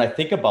when I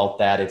think about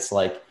that, it's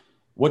like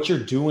what you're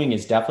doing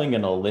is definitely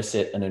going to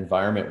elicit an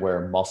environment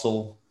where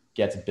muscle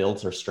gets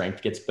built or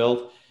strength gets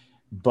built,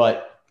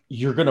 but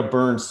you're going to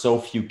burn so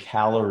few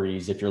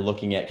calories if you're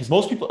looking at, because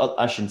most people,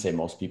 I shouldn't say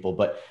most people,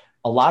 but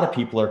a lot of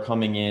people are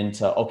coming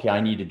into, okay,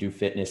 I need to do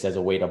fitness as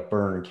a way to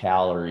burn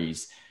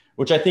calories,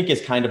 which I think is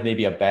kind of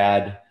maybe a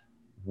bad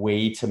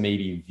way to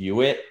maybe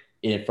view it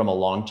from a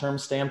long-term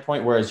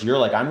standpoint. Whereas you're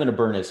like, I'm going to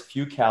burn as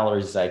few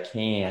calories as I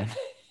can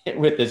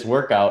with this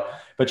workout,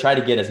 but try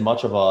to get as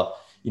much of a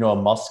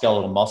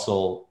skeletal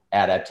muscle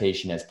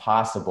adaptation as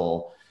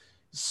possible.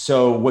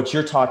 So what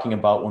you're talking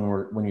about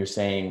when you're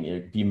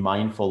saying be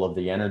mindful of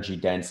the energy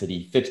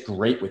density fits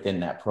great within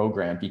that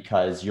program,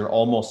 because you're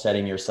almost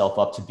setting yourself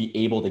up to be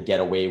able to get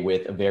away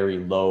with a very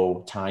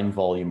low time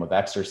volume of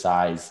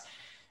exercise,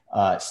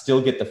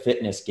 still get the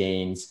fitness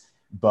gains,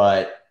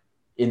 but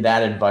in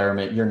that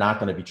environment, you're not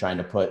going to be trying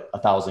to put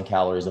 1,000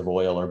 calories of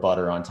oil or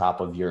butter on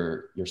top of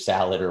your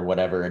salad or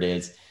whatever it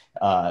is,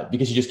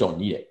 because you just don't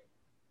need it.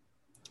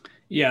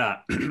 Yeah,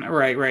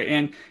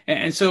 right.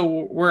 And so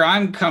where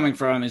I'm coming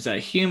from is that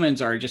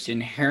humans are just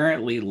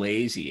inherently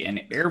lazy,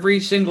 and every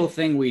single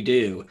thing we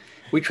do,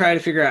 we try to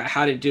figure out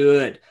how to do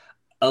it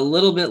a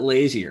little bit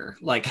lazier.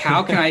 Like,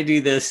 how can I do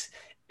this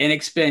and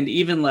expend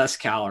even less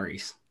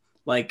calories?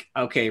 Like,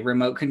 okay,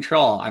 remote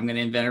control. I'm going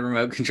to invent a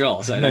remote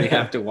control, so I don't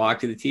have to walk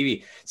to the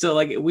TV. So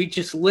like, we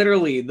just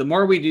literally, the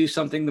more we do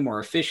something, the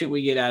more efficient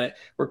we get at it.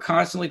 We're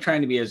constantly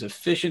trying to be as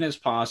efficient as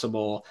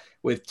possible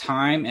with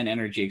time and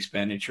energy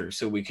expenditure,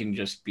 so we can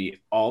just be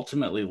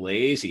ultimately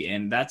lazy.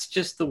 And that's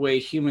just the way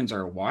humans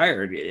are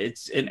wired.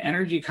 It's an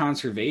energy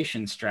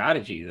conservation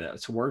strategy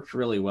that's worked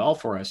really well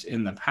for us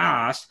in the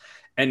past.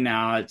 And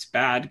now it's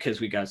bad because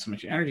we got so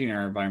much energy in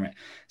our environment.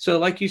 So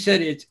like you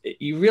said,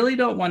 you really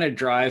don't want to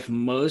drive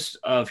most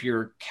of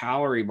your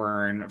calorie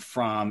burn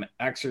from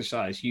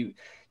exercise. You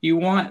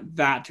want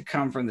that to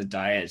come from the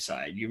diet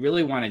side. You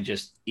really want to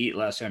just eat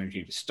less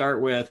energy to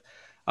start with.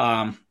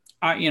 And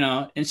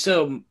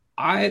so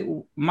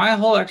my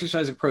whole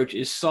exercise approach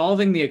is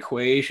solving the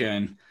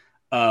equation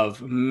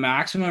of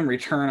maximum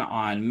return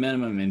on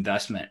minimum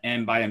investment.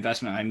 And by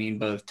investment, I mean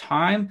both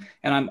time,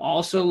 and I'm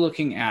also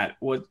looking at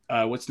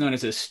what's known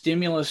as a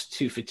stimulus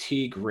to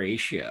fatigue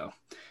ratio.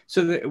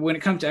 So that when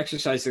it comes to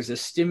exercise, there's a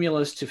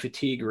stimulus to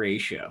fatigue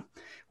ratio,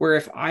 where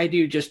if I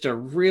do just a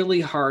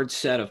really hard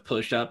set of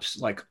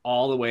push-ups, like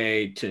all the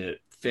way to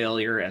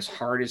failure as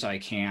hard as I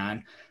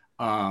can,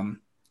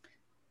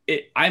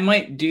 I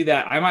might do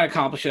that. I might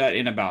accomplish that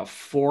in about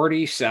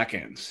 40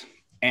 seconds.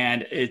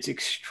 And it's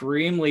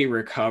extremely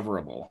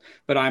recoverable,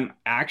 but I'm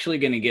actually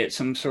going to get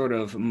some sort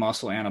of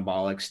muscle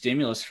anabolic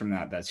stimulus from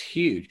that. That's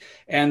huge.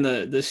 And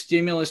the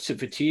stimulus to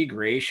fatigue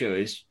ratio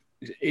is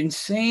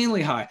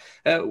insanely high,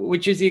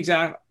 which is the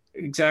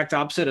exact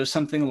opposite of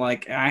something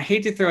like, I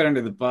hate to throw it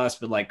under the bus,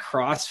 but like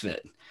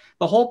CrossFit.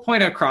 The whole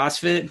point of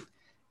CrossFit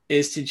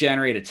is to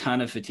generate a ton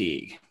of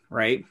fatigue,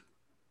 right?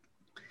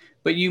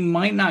 But you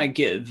might not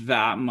get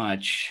that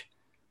much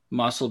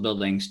muscle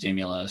building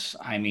stimulus.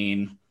 I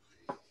mean,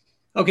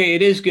 okay,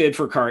 it is good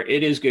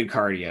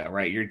cardio,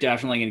 right? You're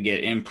definitely going to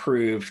get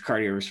improved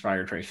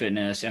cardiorespiratory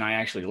fitness, and I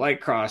actually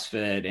like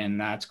CrossFit, and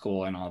that's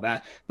cool and all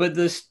that. But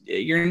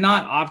you're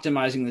not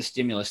optimizing the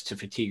stimulus to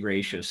fatigue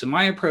ratio. So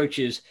my approach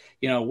is,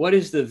 what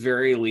is the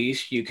very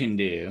least you can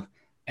do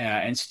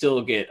and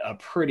still get a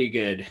pretty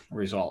good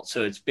result?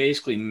 So it's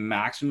basically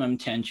maximum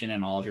tension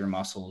in all of your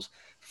muscles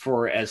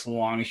for as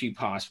long as you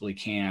possibly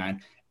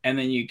can, and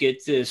then you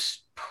get this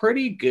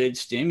pretty good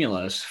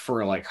stimulus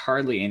for like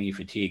hardly any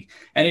fatigue.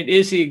 And it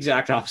is the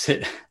exact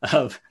opposite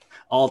of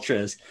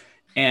ultras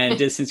and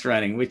distance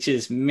running, which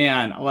is,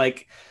 man,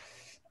 like,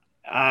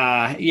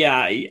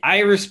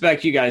 I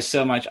respect you guys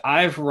so much.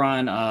 I've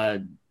run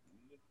a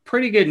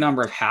pretty good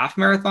number of half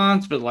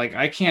marathons, but like,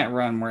 I can't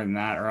run more than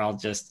that, or I'll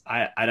just,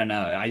 I don't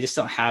know. I just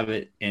don't have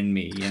it in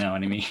me. You know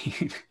what I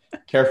mean?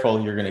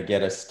 Careful, you're going to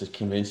get us to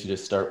convince you to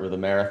start with a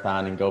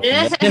marathon and go from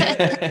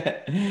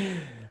there.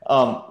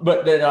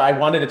 But I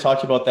wanted to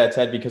talk to you about that,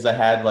 Ted, because I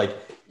had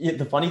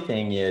the funny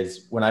thing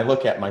is when I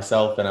look at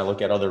myself and I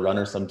look at other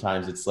runners,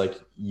 sometimes it's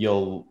like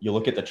you'll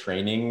look at the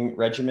training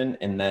regimen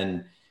and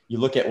then you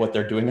look at what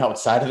they're doing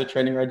outside of the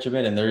training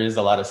regimen, and there is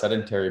a lot of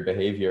sedentary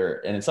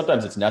behavior, and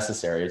sometimes it's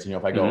necessary. It's,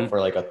 if I go for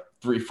like a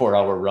 3-4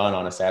 hour run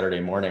on a Saturday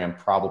morning, I'm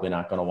probably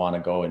not going to want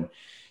to go and,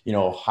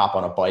 hop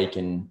on a bike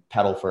and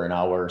pedal for an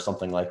hour or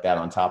something like that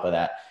on top of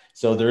that.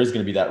 So there is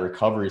going to be that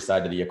recovery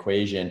side of the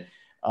equation,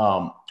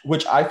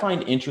 which I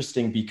find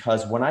interesting,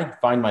 because when I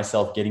find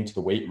myself getting to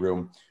the weight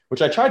room,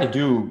 which I try to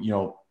do,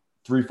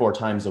 3-4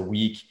 times a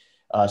week,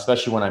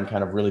 especially when I'm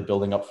kind of really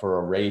building up for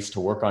a race, to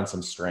work on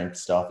some strength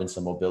stuff and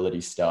some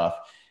mobility stuff.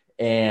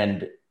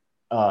 And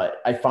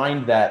I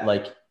find that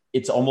like,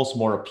 it's almost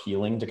more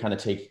appealing to kind of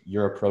take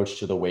your approach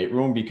to the weight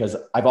room, because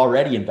I've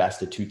already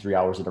invested 2-3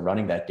 hours into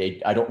running that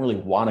day. I don't really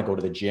want to go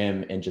to the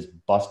gym and just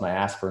bust my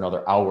ass for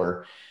another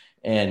hour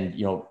and,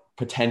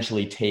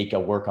 potentially take a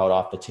workout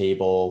off the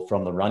table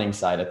from the running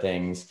side of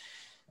things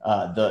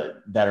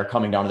that are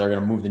coming down. They're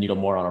going to move the needle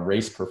more on a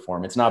race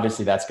performance. And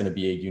obviously that's going to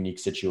be a unique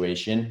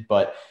situation.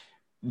 But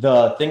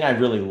the thing I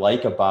really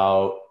like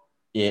about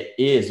it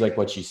is like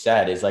what you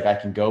said, is like, I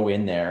can go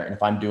in there, and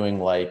if I'm doing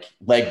like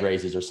leg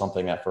raises or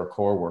something that for a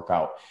core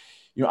workout,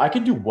 I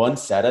can do one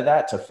set of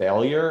that to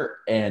failure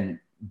and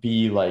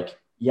be like,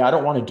 yeah, I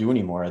don't want to do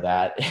any more of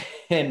that.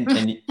 and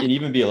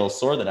even be a little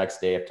sore the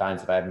next day at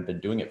times if I haven't been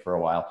doing it for a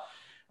while.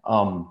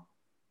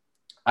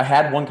 I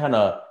had one kind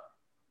of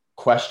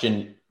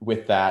question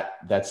with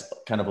that's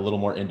kind of a little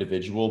more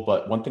individual,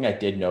 but one thing I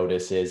did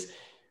notice is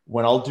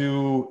when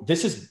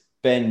this has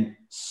been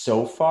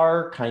so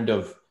far kind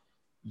of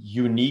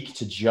unique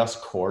to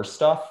just core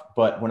stuff,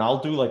 but when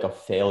I'll do like a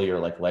failure,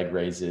 like leg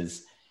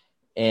raises,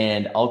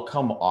 and I'll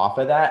come off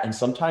of that, and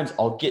sometimes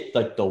I'll get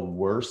like the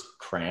worst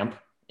cramp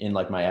in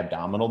like my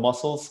abdominal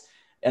muscles.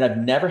 And I've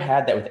never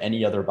had that with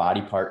any other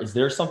body part. Is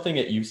there something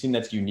that you've seen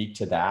that's unique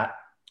to that?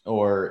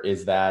 Or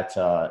is that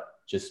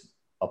just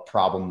a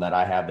problem that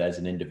I have as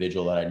an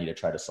individual that I need to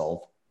try to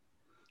solve?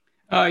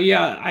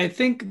 Yeah, I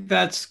think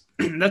that's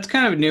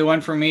kind of a new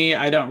one for me.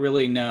 I don't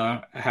really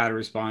know how to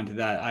respond to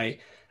that.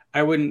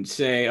 I wouldn't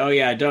say, oh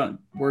yeah, don't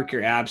work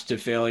your abs to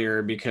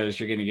failure because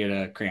you're going to get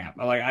a cramp.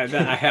 Like I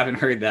haven't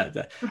heard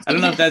that. I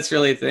don't know if that's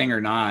really a thing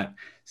or not.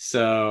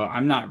 So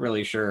I'm not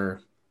really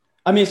sure.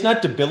 I mean, it's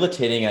not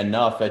debilitating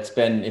enough.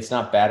 It's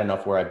not bad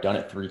enough where I've done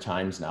it 3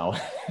 times now.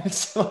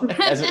 So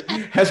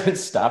it hasn't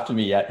stopped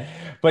me yet.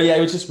 But yeah,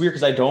 it was just weird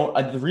because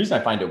the reason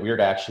I find it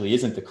weird actually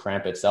isn't the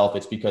cramp itself.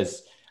 It's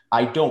because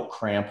I don't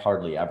cramp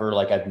hardly ever.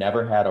 Like I've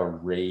never had a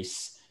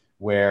race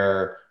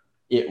where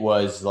it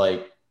was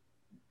like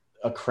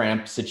a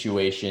cramp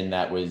situation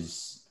that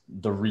was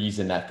the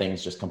reason that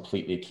things just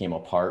completely came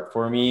apart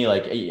for me.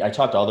 Like I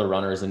talk to other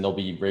runners and there'll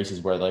be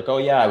races where like, oh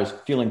yeah, I was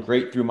feeling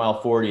great through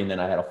mile 40 and then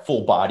I had a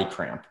full body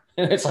cramp.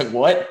 And it's like,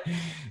 what?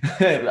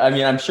 I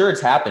mean, I'm sure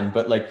it's happened,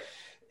 but like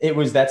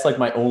that's like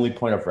my only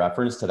point of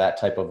reference to that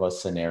type of a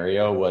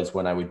scenario was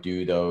when I would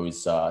do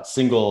those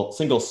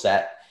single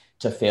set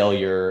to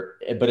failure,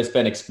 but it's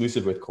been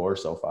exclusive with core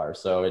so far.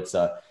 So it's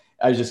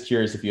I was just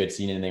curious if you had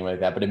seen anything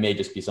like that, but it may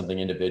just be something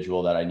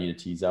individual that I need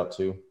to tease out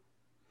too.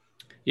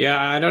 Yeah,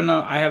 I don't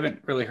know. I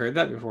haven't really heard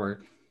that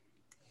before.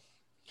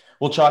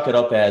 We'll chalk it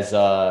up as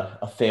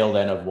a failed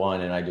N of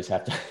 1, and I just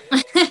have to.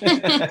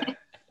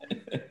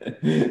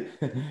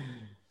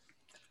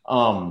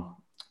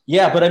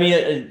 Yeah, but I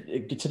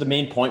mean, to the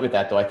main point with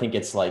that, though, I think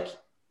it's like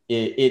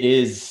it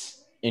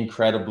is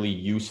incredibly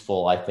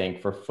useful, I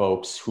think, for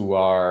folks who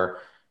are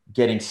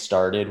getting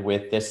started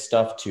with this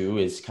stuff too,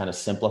 is kind of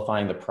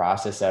simplifying the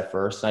process at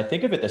first. And I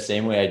think of it the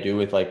same way I do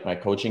with like my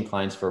coaching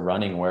clients for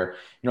running, where,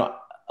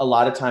 a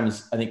lot of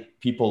times I think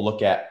people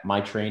look at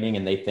my training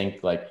and they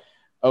think like,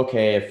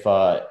 okay, if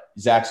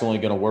Zach's only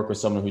going to work with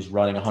someone who's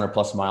running 100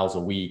 plus miles a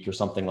week or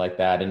something like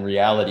that. In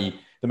reality,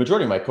 the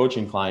majority of my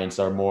coaching clients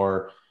are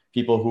more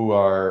people who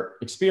are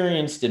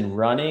experienced in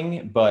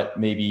running, but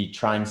maybe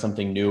trying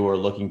something new or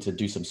looking to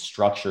do some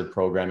structured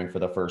programming for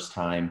the first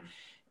time.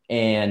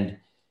 And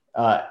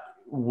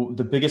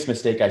the biggest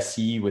mistake I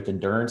see with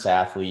endurance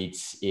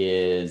athletes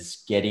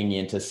is getting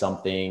into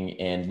something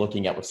and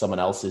looking at what someone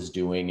else is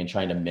doing and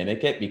trying to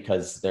mimic it,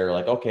 because they're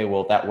like, okay,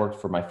 well, that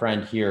worked for my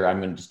friend here, I'm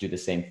going to just do the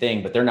same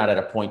thing. But they're not at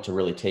a point to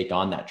really take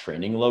on that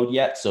training load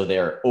yet. So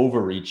they're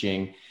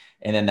overreaching.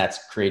 And then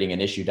that's creating an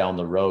issue down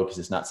the road because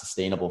it's not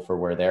sustainable for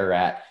where they're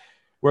at.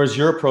 Whereas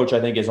your approach,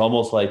 I think, is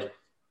almost like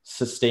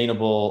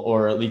sustainable,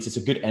 or at least it's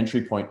a good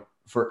entry point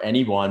for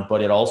anyone,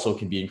 but it also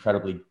can be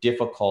incredibly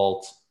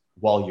difficult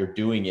while you're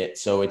doing it.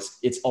 So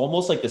it's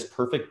almost like this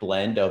perfect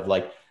blend of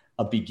like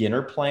a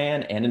beginner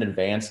plan and an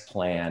advanced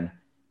plan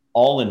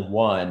all in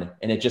one.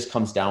 And it just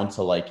comes down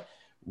to like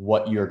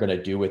what you're going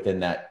to do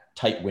within that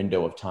tight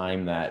window of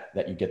time that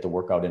you get the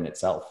workout in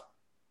itself.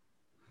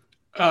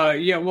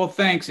 Yeah, well,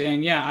 thanks.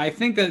 And yeah, I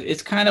think that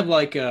it's kind of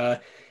like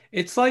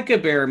it's like a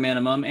bare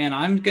minimum. And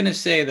I'm going to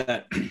say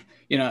that,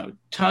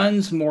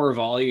 tons more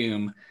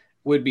volume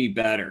would be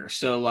better.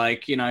 So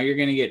like, you're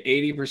going to get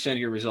 80% of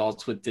your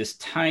results with this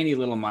tiny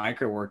little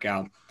micro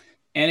workout.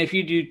 And if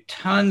you do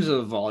tons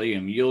of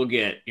volume, you'll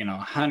get,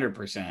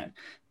 100%.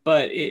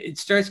 but it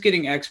starts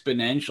getting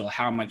exponential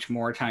how much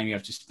more time you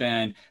have to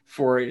spend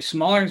for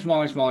smaller and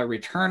smaller and smaller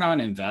return on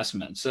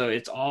investment. So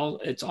it's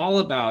all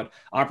about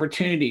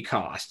opportunity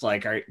cost.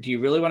 Like, do you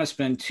really want to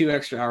spend 2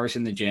 extra hours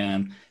in the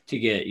gym to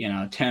get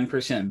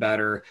 10%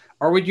 better,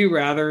 or would you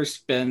rather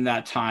spend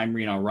that time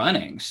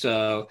running?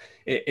 So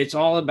it's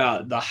all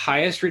about the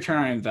highest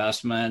return on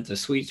investment, the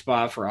sweet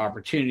spot for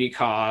opportunity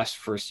cost,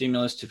 for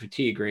stimulus to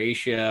fatigue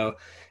ratio.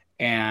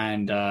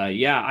 And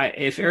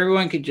if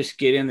everyone could just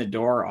get in the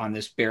door on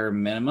this bare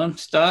minimum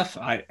stuff,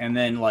 and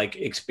then like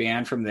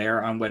expand from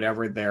there on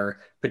whatever their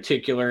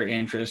particular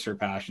interests or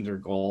passions or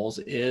goals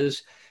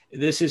is,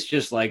 this is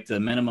just like the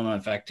minimum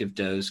effective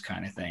dose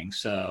kind of thing.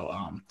 So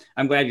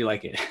I'm glad you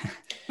like it.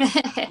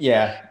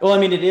 Yeah. Well, I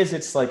mean, it is.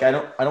 It's like I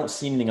don't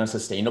see anything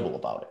unsustainable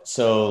about it.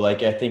 So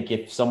like I think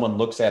if someone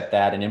looks at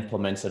that and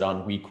implements it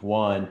on week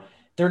 1,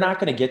 they're not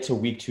going to get to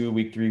week 2,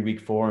 week 3,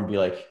 week 4 and be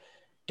like,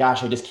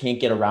 gosh, I just can't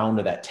get around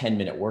to that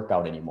 10-minute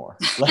workout anymore.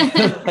 Like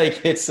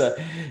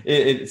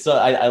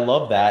I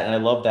love that. And I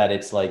love that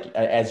it's like,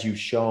 as you've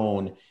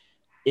shown,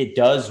 it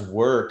does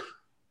work.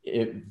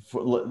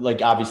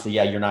 Like, obviously,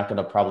 yeah, you're not going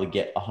to probably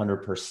get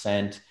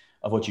 100%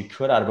 of what you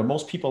could out of it, but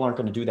most people aren't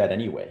going to do that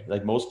anyway.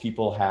 Like most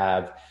people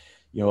have,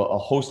 a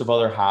host of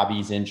other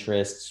hobbies,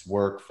 interests,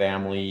 work,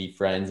 family,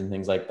 friends, and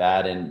things like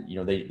that. And,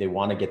 they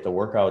want to get the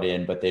workout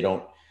in, but they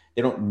don't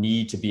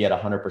need to be at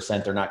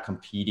 100%. They're not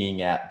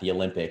competing at the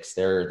Olympics.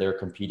 They're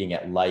competing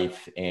at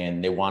life,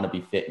 and they want to be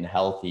fit and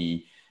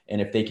healthy.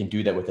 And if they can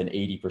do that with an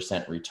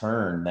 80%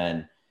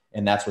 return,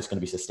 and that's what's going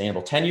to be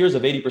sustainable. 10 years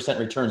of 80%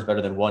 return is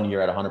better than 1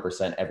 year at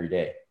 100% every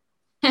day.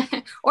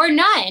 Or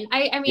none.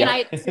 I mean,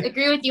 I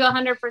agree with you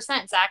 100%,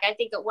 Zach. I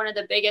think that one of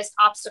the biggest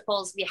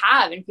obstacles we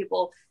have in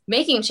people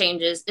making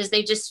changes is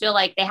they just feel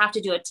like they have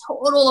to do a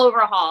total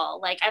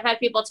overhaul. Like I've had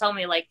people tell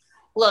me like,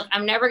 look,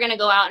 I'm never going to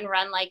go out and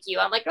run like you.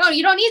 I'm like, no,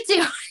 you don't need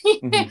to.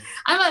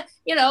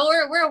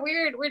 We're a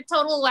we're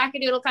total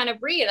wackadoodle kind of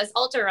breed as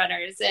ultra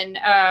runners. And,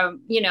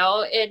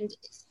 and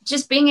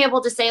just being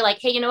able to say like,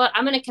 hey, you know what,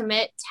 I'm going to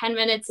commit 10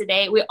 minutes a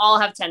day. We all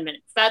have 10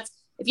 minutes. That's,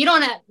 if you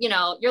don't have,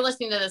 you're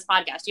listening to this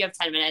podcast, you have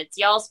 10 minutes,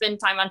 y'all spend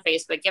time on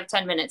Facebook, you have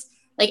 10 minutes.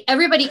 Like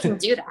everybody can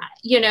do that,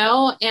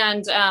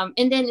 and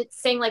then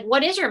it's saying like,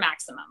 what is your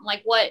maximum?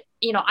 Like what,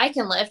 I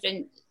can lift,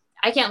 and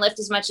I can't lift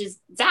as much as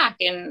Zach.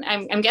 And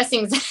I'm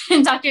guessing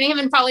Dr.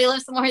 Naiman probably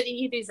lifts more than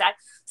you do, Zach.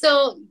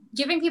 So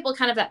giving people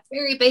kind of that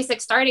very basic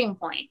starting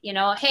point,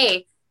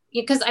 hey,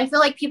 because I feel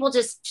like people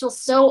just feel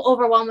so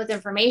overwhelmed with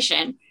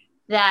information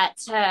that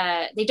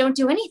they don't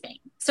do anything.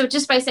 So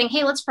just by saying,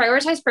 hey, let's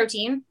prioritize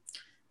protein.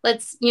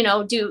 Let's,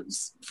 do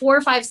 4 or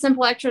 5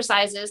 simple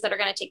exercises that are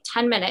going to take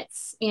 10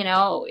 minutes.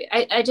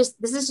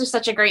 This is just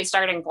such a great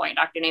starting point,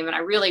 Dr. Naiman. I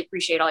really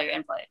appreciate all your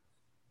input.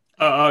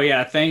 Oh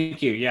yeah.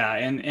 Thank you. Yeah.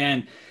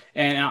 And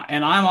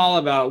I'm all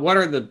about what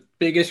are the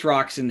biggest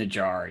rocks in the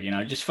jar,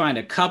 just find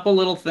a couple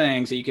little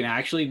things that you can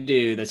actually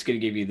do that's going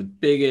to give you the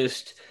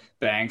biggest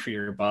bang for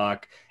your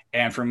buck.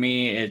 And for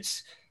me,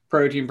 it's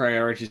protein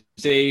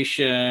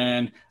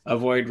prioritization,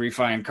 avoid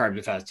refined carbs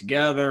and fats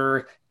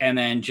together, and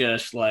then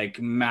just like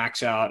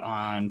max out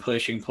on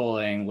pushing,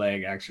 pulling,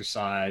 leg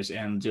exercise,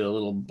 and do a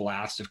little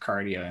blast of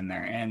cardio in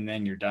there. And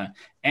then you're done.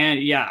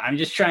 And yeah, I'm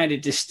just trying to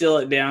distill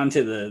it down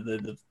to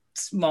the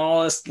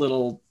smallest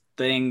little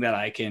thing that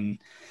I can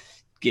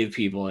give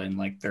people in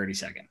like 30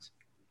 seconds.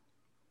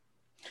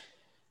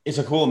 It's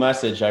a cool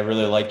message. I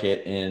really like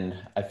it. And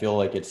I feel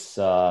like it's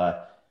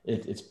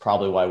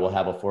probably why we'll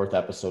have a 4th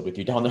episode with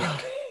you down the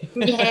road.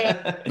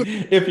 Yeah.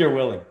 If you're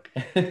willing.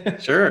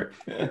 Sure.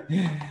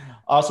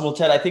 Awesome. Well,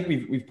 Ted, I think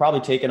we've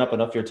probably taken up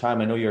enough of your time.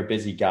 I know you're a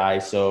busy guy,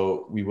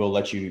 so we will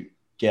let you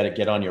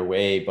get on your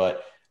way,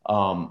 but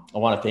I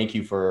want to thank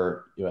you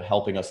for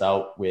helping us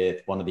out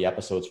with one of the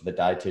episodes for the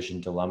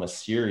Dietitian Dilemma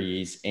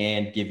series,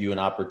 and give you an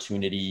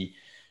opportunity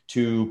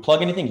to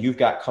plug anything you've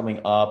got coming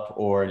up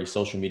or any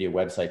social media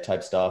website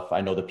type stuff. I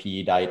know the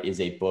PE Diet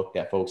is a book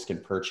that folks can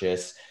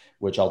purchase,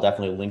 which I'll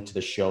definitely link to the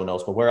show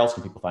notes, but where else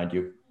can people find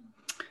you?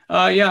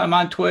 I'm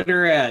on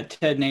Twitter at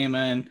Ted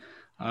Naiman,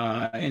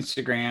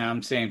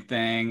 Instagram, same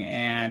thing.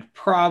 And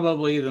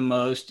probably the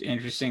most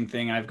interesting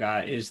thing I've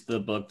got is the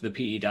book, The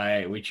PE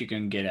Diet, which you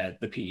can get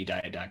at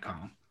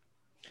thepediet.com.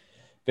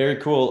 Very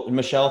cool. And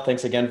Michelle,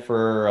 thanks again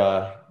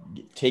for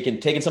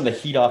taking some of the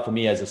heat off of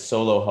me as a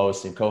solo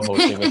host and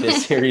co-hosting with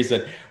this series.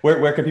 And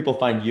where can people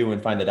find you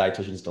and find the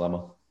Dietitian's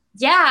Dilemma?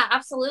 Yeah,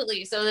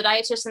 absolutely. So the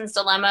Dietitian's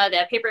Dilemma,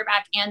 the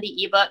paperback and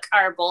the ebook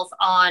are both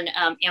on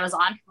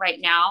Amazon right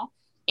now.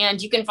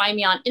 And you can find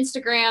me on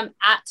Instagram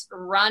at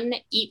Run,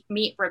 Eat,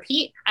 Meet,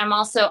 Repeat. I'm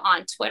also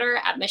on Twitter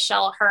at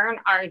Michelle Hearn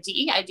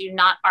RD. I do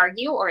not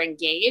argue or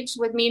engage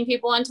with mean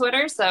people on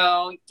Twitter.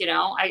 So,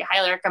 I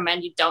highly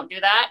recommend you don't do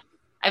that.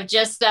 I've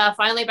just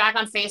finally back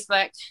on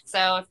Facebook.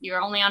 So if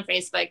you're only on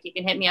Facebook, you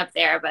can hit me up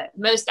there, but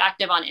most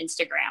active on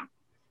Instagram.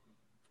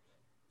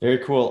 Very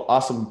cool.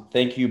 Awesome.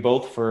 Thank you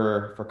both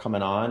for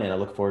coming on. And I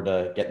look forward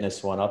to getting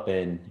this one up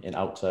and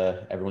out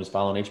to everyone who's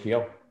following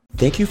HPO.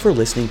 Thank you for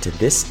listening to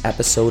this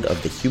episode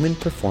of the Human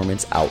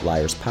Performance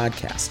Outliers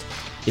podcast.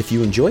 If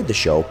you enjoyed the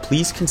show,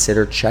 please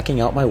consider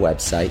checking out my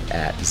website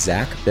at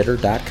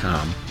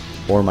zachbitter.com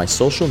or my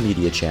social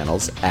media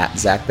channels at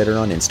zachbitter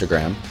on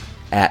Instagram,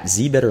 at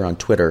zbitter on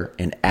Twitter,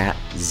 and at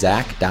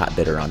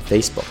zach.bitter on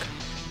Facebook.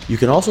 You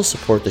can also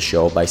support the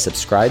show by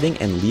subscribing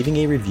and leaving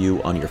a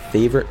review on your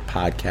favorite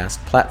podcast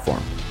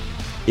platform.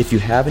 If you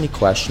have any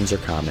questions or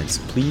comments,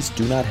 please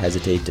do not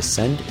hesitate to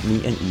send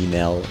me an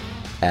email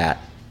at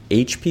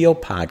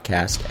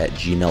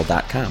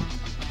hpopodcast@gmail.com.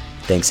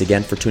 Thanks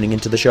again for tuning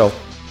into the show.